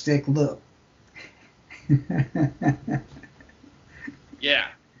lipstick look." Yeah.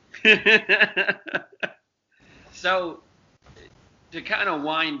 So to kind of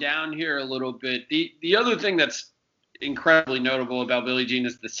wind down here a little bit, the other thing that's incredibly notable about Billie Jean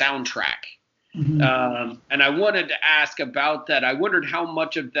is the soundtrack. Mm-hmm. And I wanted to ask about that. I wondered how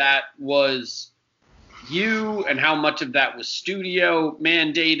much of that was you and how much of that was studio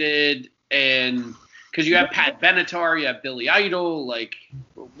mandated, and because you have Pat Benatar, you have Billy Idol, like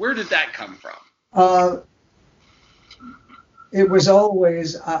where did that come from? It was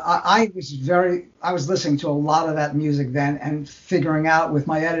always I was listening to a lot of that music then and figuring out with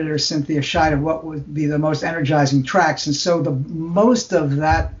my editor Cynthia Scheider what would be the most energizing tracks, and so the most of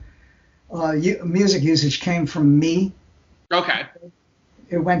that music usage came from me. Okay.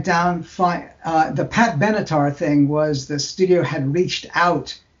 It went down fine. The Pat Benatar thing was the studio had reached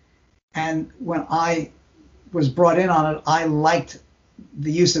out, and when I was brought in on it, I liked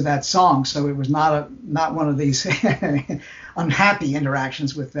the use of that song, so it was not one of these unhappy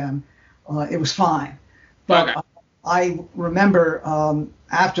interactions with them. It was fine, but okay. I remember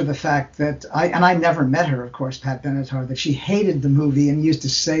after the fact that I never met her, of course, Pat Benatar, that she hated the movie and used to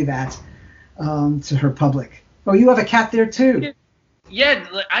say that to her public. Oh, you have a cat there too. Yeah,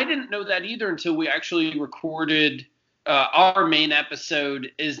 I didn't know that either until we actually recorded our main episode.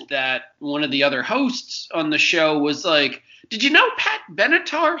 Is that one of the other hosts on the show was like, "Did you know Pat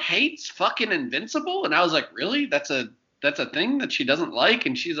Benatar hates fucking Invincible?" And I was like, "Really? That's a thing that she doesn't like?"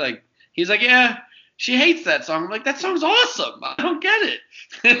 And he's like, "Yeah, she hates that song." I'm like, "That song's awesome. I don't get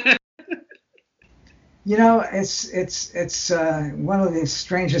it." You know, it's one of the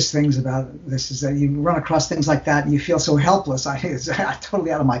strangest things about this is that you run across things like that and you feel so helpless. It's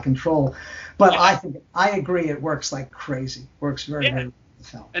totally out of my control. But yeah. I agree it works like crazy. Works very, very the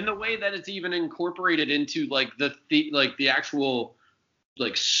film. And the way that it's even incorporated into like the actual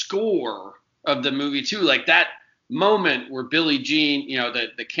like score of the movie too, like that moment where Billie Jean,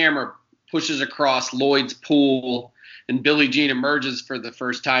 the camera pushes across Lloyd's pool and Billie Jean emerges for the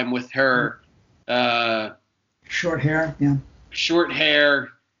first time with her short hair,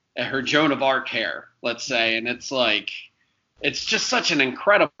 her Joan of Arc hair, let's say, and it's like, it's just such an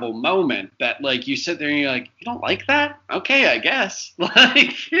incredible moment that like you sit there and you're like, you don't like that? Okay, I guess.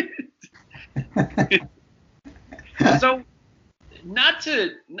 Like, so not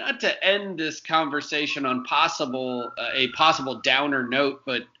to end this conversation on a possible downer note,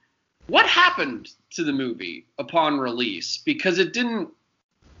 but what happened to the movie upon release? Because it didn't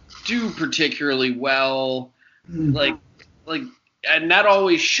do particularly well, like, and that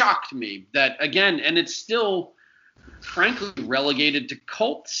always shocked me. That again, and it's still, frankly, relegated to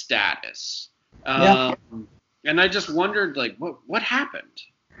cult status. And I just wondered, like, what happened?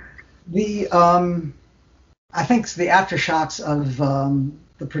 I think it's the aftershocks of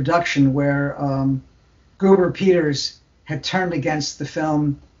the production, where Gruber Peters had turned against the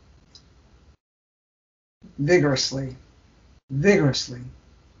film vigorously. They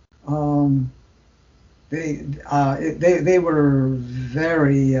were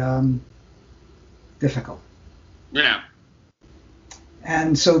very difficult. Yeah.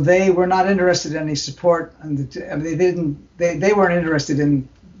 And so they were not interested in any support, and they weren't interested in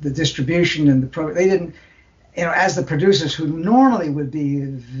the distribution and the program. They didn't, as the producers who normally would be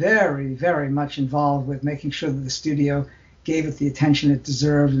very, very much involved with making sure that the studio gave it the attention it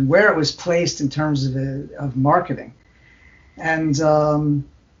deserved and where it was placed in terms of marketing. And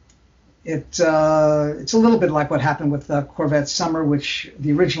it's a little bit like what happened with Corvette Summer, which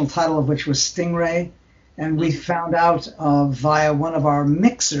the original title of which was Stingray. And we found out via one of our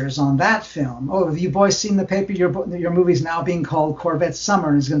mixers on that film, have you boys seen the paper? Your movie's now being called Corvette Summer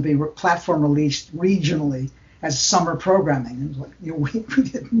and is going to be platform released regionally as summer programming. And it was like, we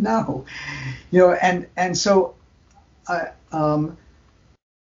didn't know, and so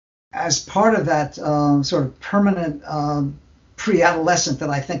as part of that sort of permanent pre-adolescent that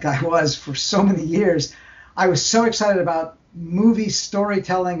I think I was for so many years, I was so excited about movie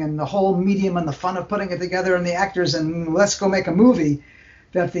storytelling and the whole medium and the fun of putting it together and the actors and let's go make a movie,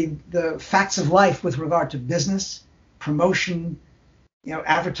 that the facts of life with regard to business, promotion,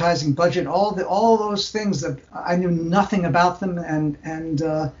 advertising budget, all those things that I knew nothing about them, and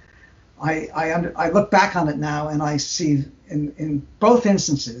I look back on it now and I see in both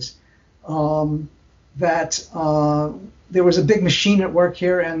instances that there was a big machine at work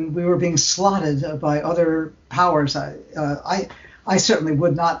here, and we were being slotted by other powers. I certainly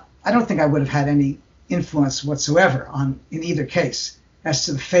would not. I don't think I would have had any influence whatsoever in either case as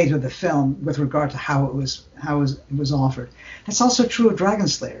to the fate of the film with regard to how it was offered. That's also true of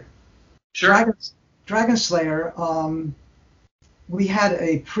DRAGONSLAYER. Sure. DRAGONSLAYER. We had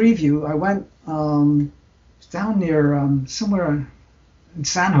a preview. I went down near somewhere in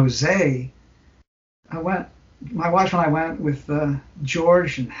San Jose. My wife and I went with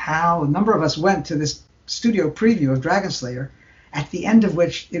George and Hal. A number of us went to this studio preview of DRAGONSLAYER, at the end of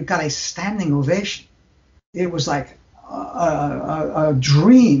which it got a standing ovation. It was like a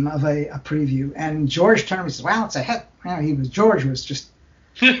dream of a preview. And George turned to me and said, "Wow, it's a hit." George was just,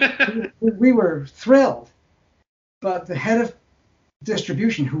 we were thrilled. But the head of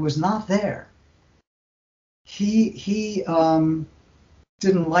distribution, who was not there, he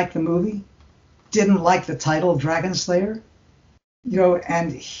didn't like the movie. Didn't like the title DRAGONSLAYER,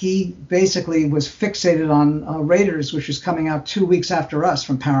 and he basically was fixated on Raiders, which was coming out 2 weeks after us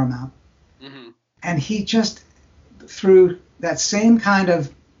from Paramount. Mm-hmm. And he just, through that same kind of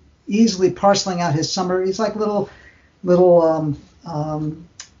easily parceling out his summer, he's like little on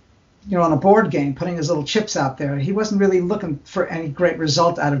a board game, putting his little chips out there. He wasn't really looking for any great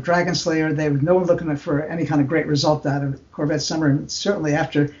result out of DRAGONSLAYER. There was no one looking for any kind of great result out of Corvette Summer, and certainly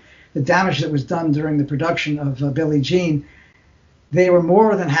after the damage that was done during the production of Billie Jean, they were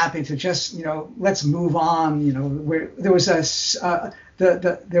more than happy to just, let's move on. There was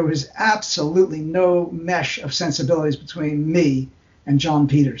absolutely no mesh of sensibilities between me and John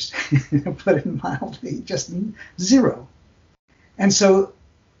Peters, put it mildly, just zero. And so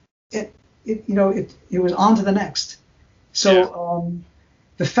it was on to the next. So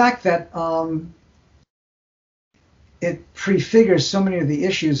the fact that it prefigures so many of the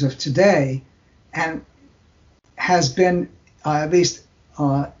issues of today and has been, at least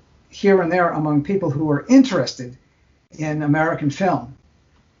here and there among people who are interested in American film,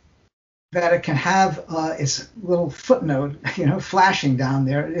 that it can have its little footnote, flashing down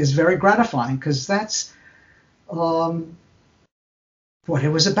there is very gratifying, because that's what it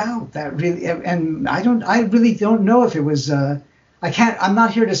was about. That really, and I really don't know if it was. I'm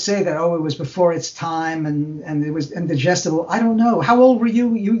not here to say that. Oh, it was before its time and it was indigestible. I don't know. How old were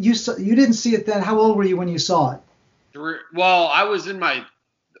you? You didn't see it then. How old were you when you saw it? Well, I was in my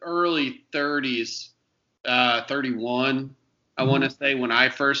early 30s, 31. I want to say when I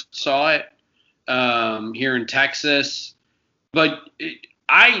first saw it here in Texas. But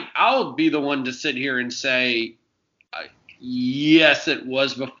I'll be the one to sit here and say, yes, it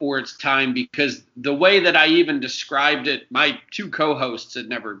was before its time, because the way that I even described it, my two co-hosts had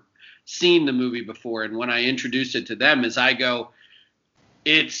never seen the movie before. And when I introduced it to them, is I go,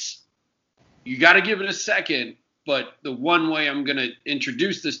 you got to give it a second. But the one way I'm going to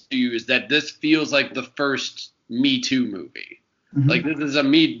introduce this to you is that this feels like the first Me Too movie. Mm-hmm. Like this is the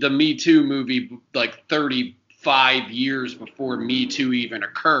Me Too movie, like 35 years before Me Too even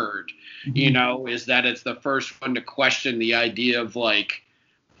occurred. Mm-hmm. Is that it's the first one to question the idea of like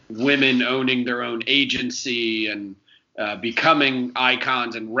women owning their own agency and becoming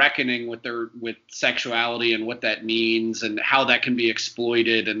icons and reckoning with sexuality and what that means and how that can be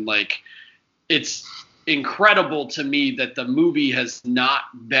exploited. And like, it's incredible to me that the movie has not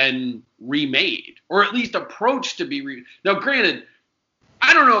been remade, or at least approached to be Now, granted,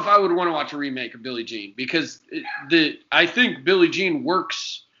 I don't know if I would want to watch a remake of Billie Jean, because I think Billie Jean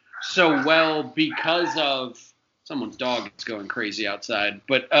works so well because of someone's dog is going crazy outside.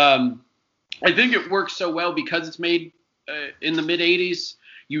 But I think it works so well because it's made in the mid 80s.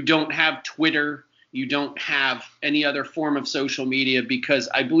 You don't have Twitter. You don't have any other form of social media, because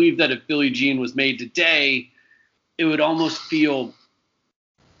I believe that if Billie Jean was made today, it would almost feel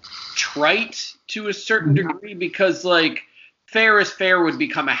trite to a certain degree, because like fair is fair would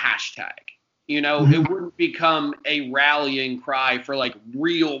become a hashtag. It wouldn't become a rallying cry for like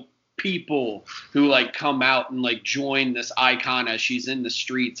real people who like come out and like join this icon as she's in the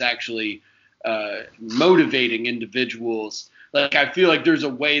streets actually motivating individuals. Like, I feel like there's a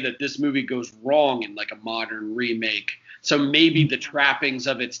way that this movie goes wrong in like a modern remake. So maybe the trappings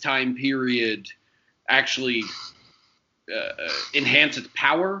of its time period actually enhance its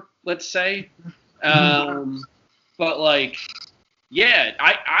power, let's say. But like, yeah,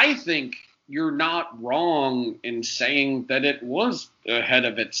 I think you're not wrong in saying that it was ahead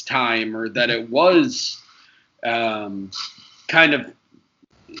of its time, or that it was kind of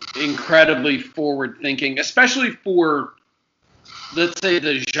incredibly forward thinking, especially for, let's say,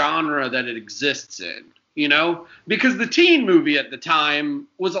 the genre that it exists in, because the teen movie at the time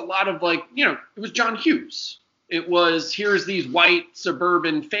was a lot of like, it was John Hughes. It was, here's these white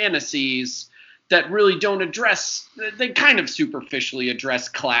suburban fantasies that really don't address, they kind of superficially address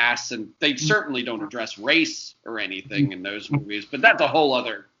class, and they certainly don't address race or anything in those movies, but that's a whole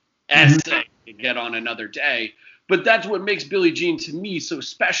other essay to get on another day. But that's what makes Billie Jean to me so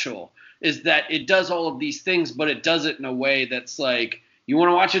special, is that it does all of these things, but it does it in a way that's like, you want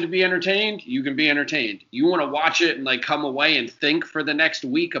to watch it to be entertained? You can be entertained. You want to watch it and like come away and think for the next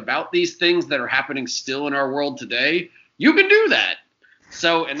week about these things that are happening still in our world today? You can do that.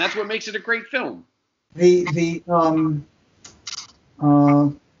 So, and that's what makes it a great film. I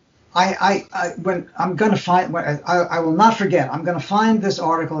will not forget. I'm going to find this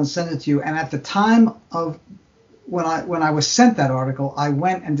article and send it to you. And at the time of when I was sent that article, I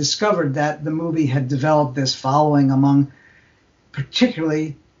went and discovered that the movie had developed this following among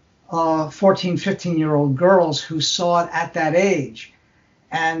particularly 14, 15-year-old girls who saw it at that age.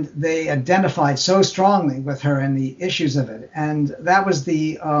 And they identified so strongly with her and the issues of it. And that was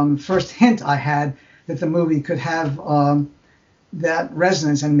the first hint I had that the movie could have that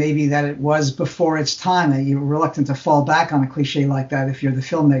resonance, and maybe that it was before its time. That you're reluctant to fall back on a cliche like that if you're the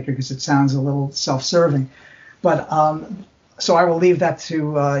filmmaker, because it sounds a little self-serving. But so I will leave that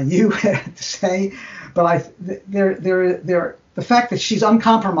to you to say. But the fact that she's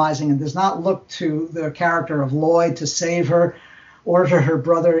uncompromising and does not look to the character of Lloyd to save her, or to her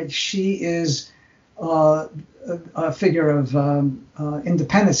brother, she is a figure of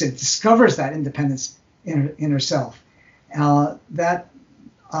independence. It discovers that independence in herself. That's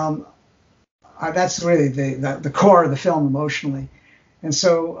really the core of the film emotionally. And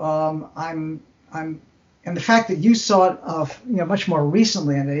so and the fact that you saw it much more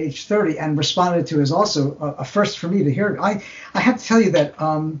recently at age 30 and responded to is also a first for me to hear. I have to tell you that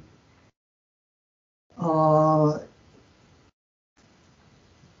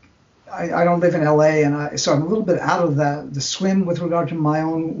I don't live in LA, and so I'm a little bit out of the swim with regard to my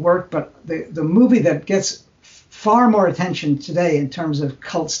own work. But the movie that gets far more attention today in terms of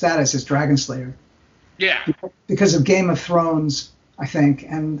cult status is Dragonslayer. Yeah. Because of Game of Thrones, I think,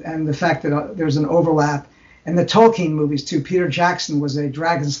 and the fact that there's an overlap and the Tolkien movies too. Peter Jackson was a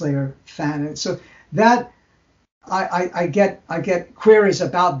Dragonslayer fan, and so that I get queries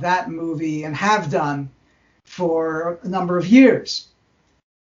about that movie and have done for a number of years.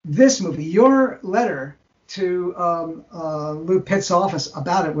 This movie, your letter to Lou Pitt's office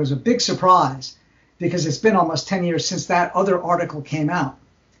about it was a big surprise because it's been almost 10 years since that other article came out.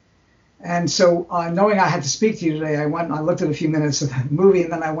 And so knowing I had to speak to you today, I went and I looked at a few minutes of the movie,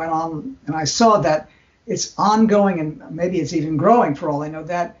 and then I went on and I saw that it's ongoing and maybe it's even growing for all I know,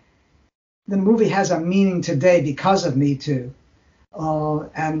 that the movie has a meaning today because of Me Too.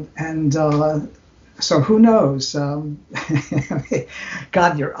 So who knows? God,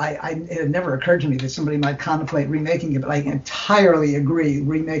 it had never occurred to me that somebody might contemplate remaking it, but I entirely agree.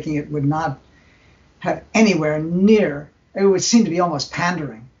 Remaking it would not have anywhere near, it would seem to be almost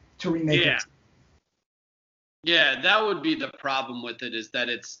pandering to remake it. Yeah, that would be the problem with it, is that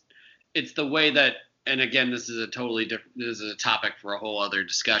it's the way that, and again, this is a totally different, this is a topic for a whole other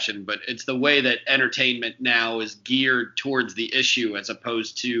discussion, but it's the way that entertainment now is geared towards the issue as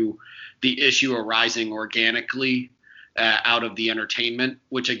opposed to the issue arising organically out of the entertainment,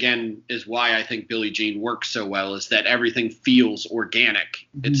 which again is why I think Billie Jean works so well, is that everything feels organic.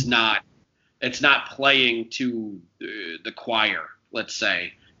 Mm-hmm. It's not playing to the choir, let's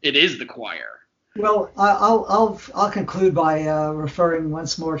say. It is the choir. Well, I'll conclude by referring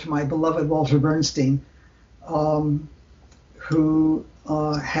once more to my beloved Walter Bernstein, who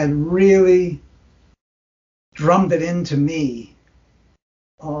had really drummed it into me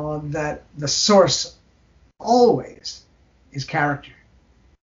that the source always is character.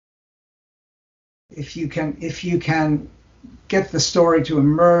 If you can get the story to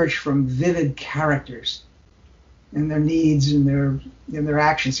emerge from vivid characters and their needs and their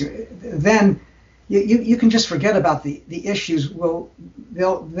actions, then you can just forget about the issues.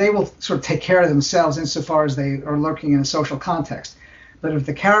 They will sort of take care of themselves insofar as they are lurking in a social context. But if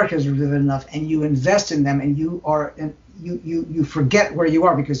the characters are vivid enough and you invest in them and you forget where you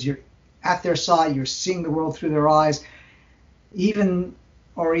are because you're at their side, you're seeing the world through their eyes, even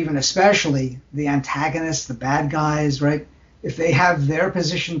especially the antagonists, the bad guys, right? If they have their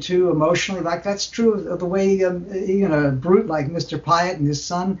position too emotionally, like that's true of the way a brute like Mr. Pyatt and his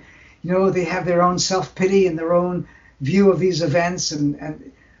son, they have their own self-pity and their own view of these events,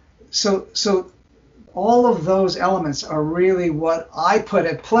 and so all of those elements are really what I put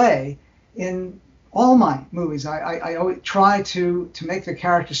at play in all my movies. I always try to make the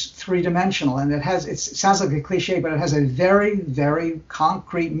characters three-dimensional, and it sounds like a cliche, but it has a very, very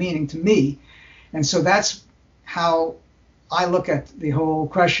concrete meaning to me, and so that's how I look at the whole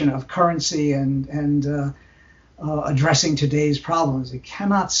question of currency and addressing today's problems. It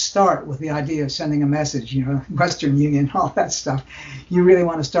cannot start with the idea of sending a message, Western Union, all that stuff. You really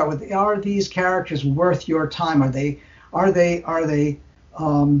want to start with, are these characters worth your time? Are they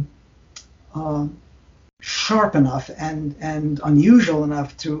sharp enough and unusual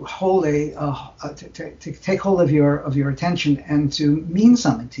enough to hold to take hold of your attention and to mean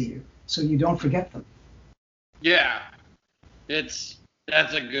something to you, so you don't forget them? Yeah. That's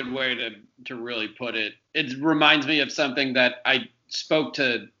a good way to really put it. It reminds me of something that I spoke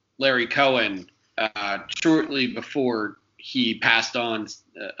to Larry Cohen shortly before he passed on,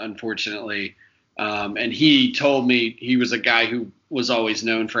 unfortunately. And he told me he was a guy who was always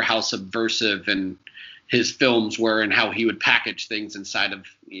known for how subversive and his films were and how he would package things inside of,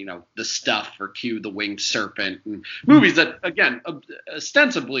 the stuff, or cue the winged serpent, and movies that, again,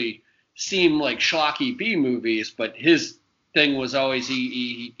 ostensibly seem like schlocky B movies, but his thing was always,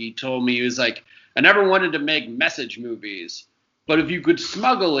 he told me, he was like, I never wanted to make message movies, but if you could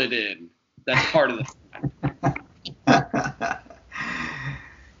smuggle it in, that's part of the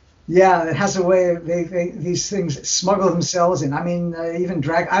Yeah, it has a way of these things smuggle themselves in. I mean, even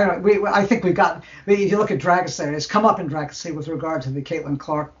I think we've got. If you look at Dragonslayer, it's come up in Dragonslayer with regard to the Caitlin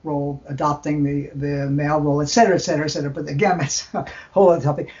Clark role, adopting the male role, et cetera, et cetera, et cetera. But again, that's a whole other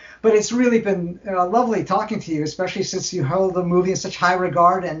topic. But it's really been lovely talking to you, especially since you hold the movie in such high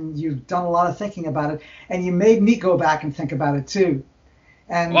regard and you've done a lot of thinking about it, and you made me go back and think about it too.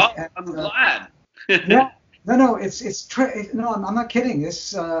 And I'm glad. Yeah. No, I'm not kidding.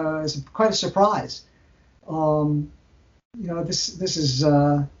 This is quite a surprise. This is.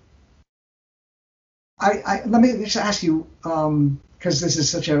 Let me just ask you, because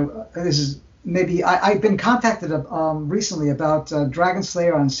I've been contacted recently about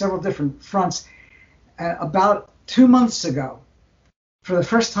Dragonslayer on several different fronts. About 2 months ago, for the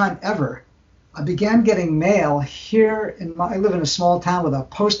first time ever, I began getting mail here. I live in a small town with a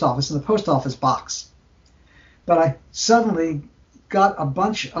post office, in the post office box. But I suddenly got a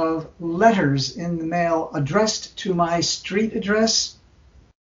bunch of letters in the mail addressed to my street address.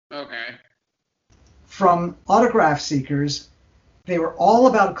 Okay. From autograph seekers. They were all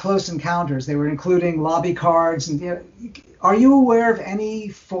about Close Encounters. They were including lobby cards. And are you aware of any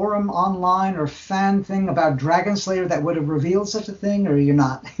forum online or fan thing about Dragonslayer that would have revealed such a thing, or you're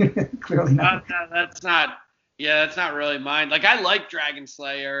not? Clearly not. That's not. Yeah, that's not really mine. Like, I like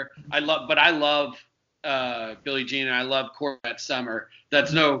Dragonslayer. I love Billie Jean, and I love Corvette Summer.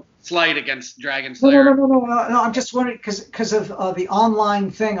 That's no slight against Dragonslayer. No. I'm just wondering because of the online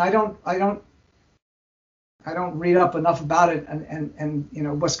thing. I don't read up enough about it and you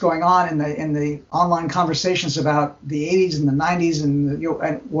know what's going on in the online conversations about the 80s and the 90s and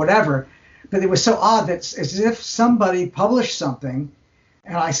and whatever. But it was so odd that it's as if somebody published something,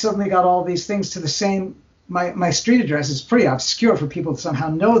 and I suddenly got all these things to the same. My street address is pretty obscure for people to somehow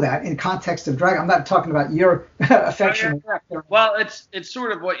know that in context of Dragon. I'm not talking about your affection. Well, it's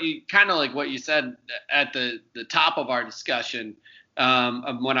sort of what you said at the top of our discussion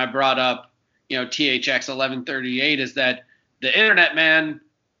when I brought up THX 1138 is that the internet, man,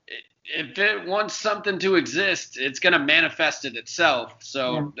 if it wants something to exist, it's going to manifest it itself.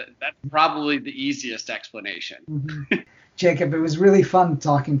 So that's probably the easiest explanation. Mm-hmm. Jacob, it was really fun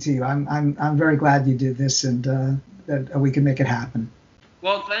talking to you. I'm very glad you did this and that we can make it happen.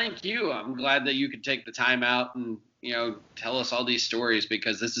 Well, thank you. I'm glad that you could take the time out and tell us all these stories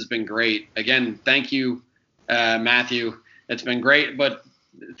because this has been great. Again, thank you, Matthew. It's been great, but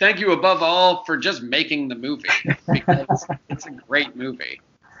thank you above all for just making the movie because it's a great movie.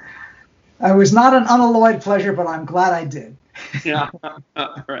 It was not an unalloyed pleasure, but I'm glad I did. Yeah.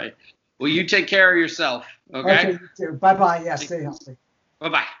 All right. Well, you take care of yourself. Okay. You too. Bye-bye. Yeah, stay healthy.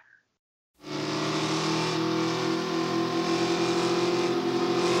 Bye-bye.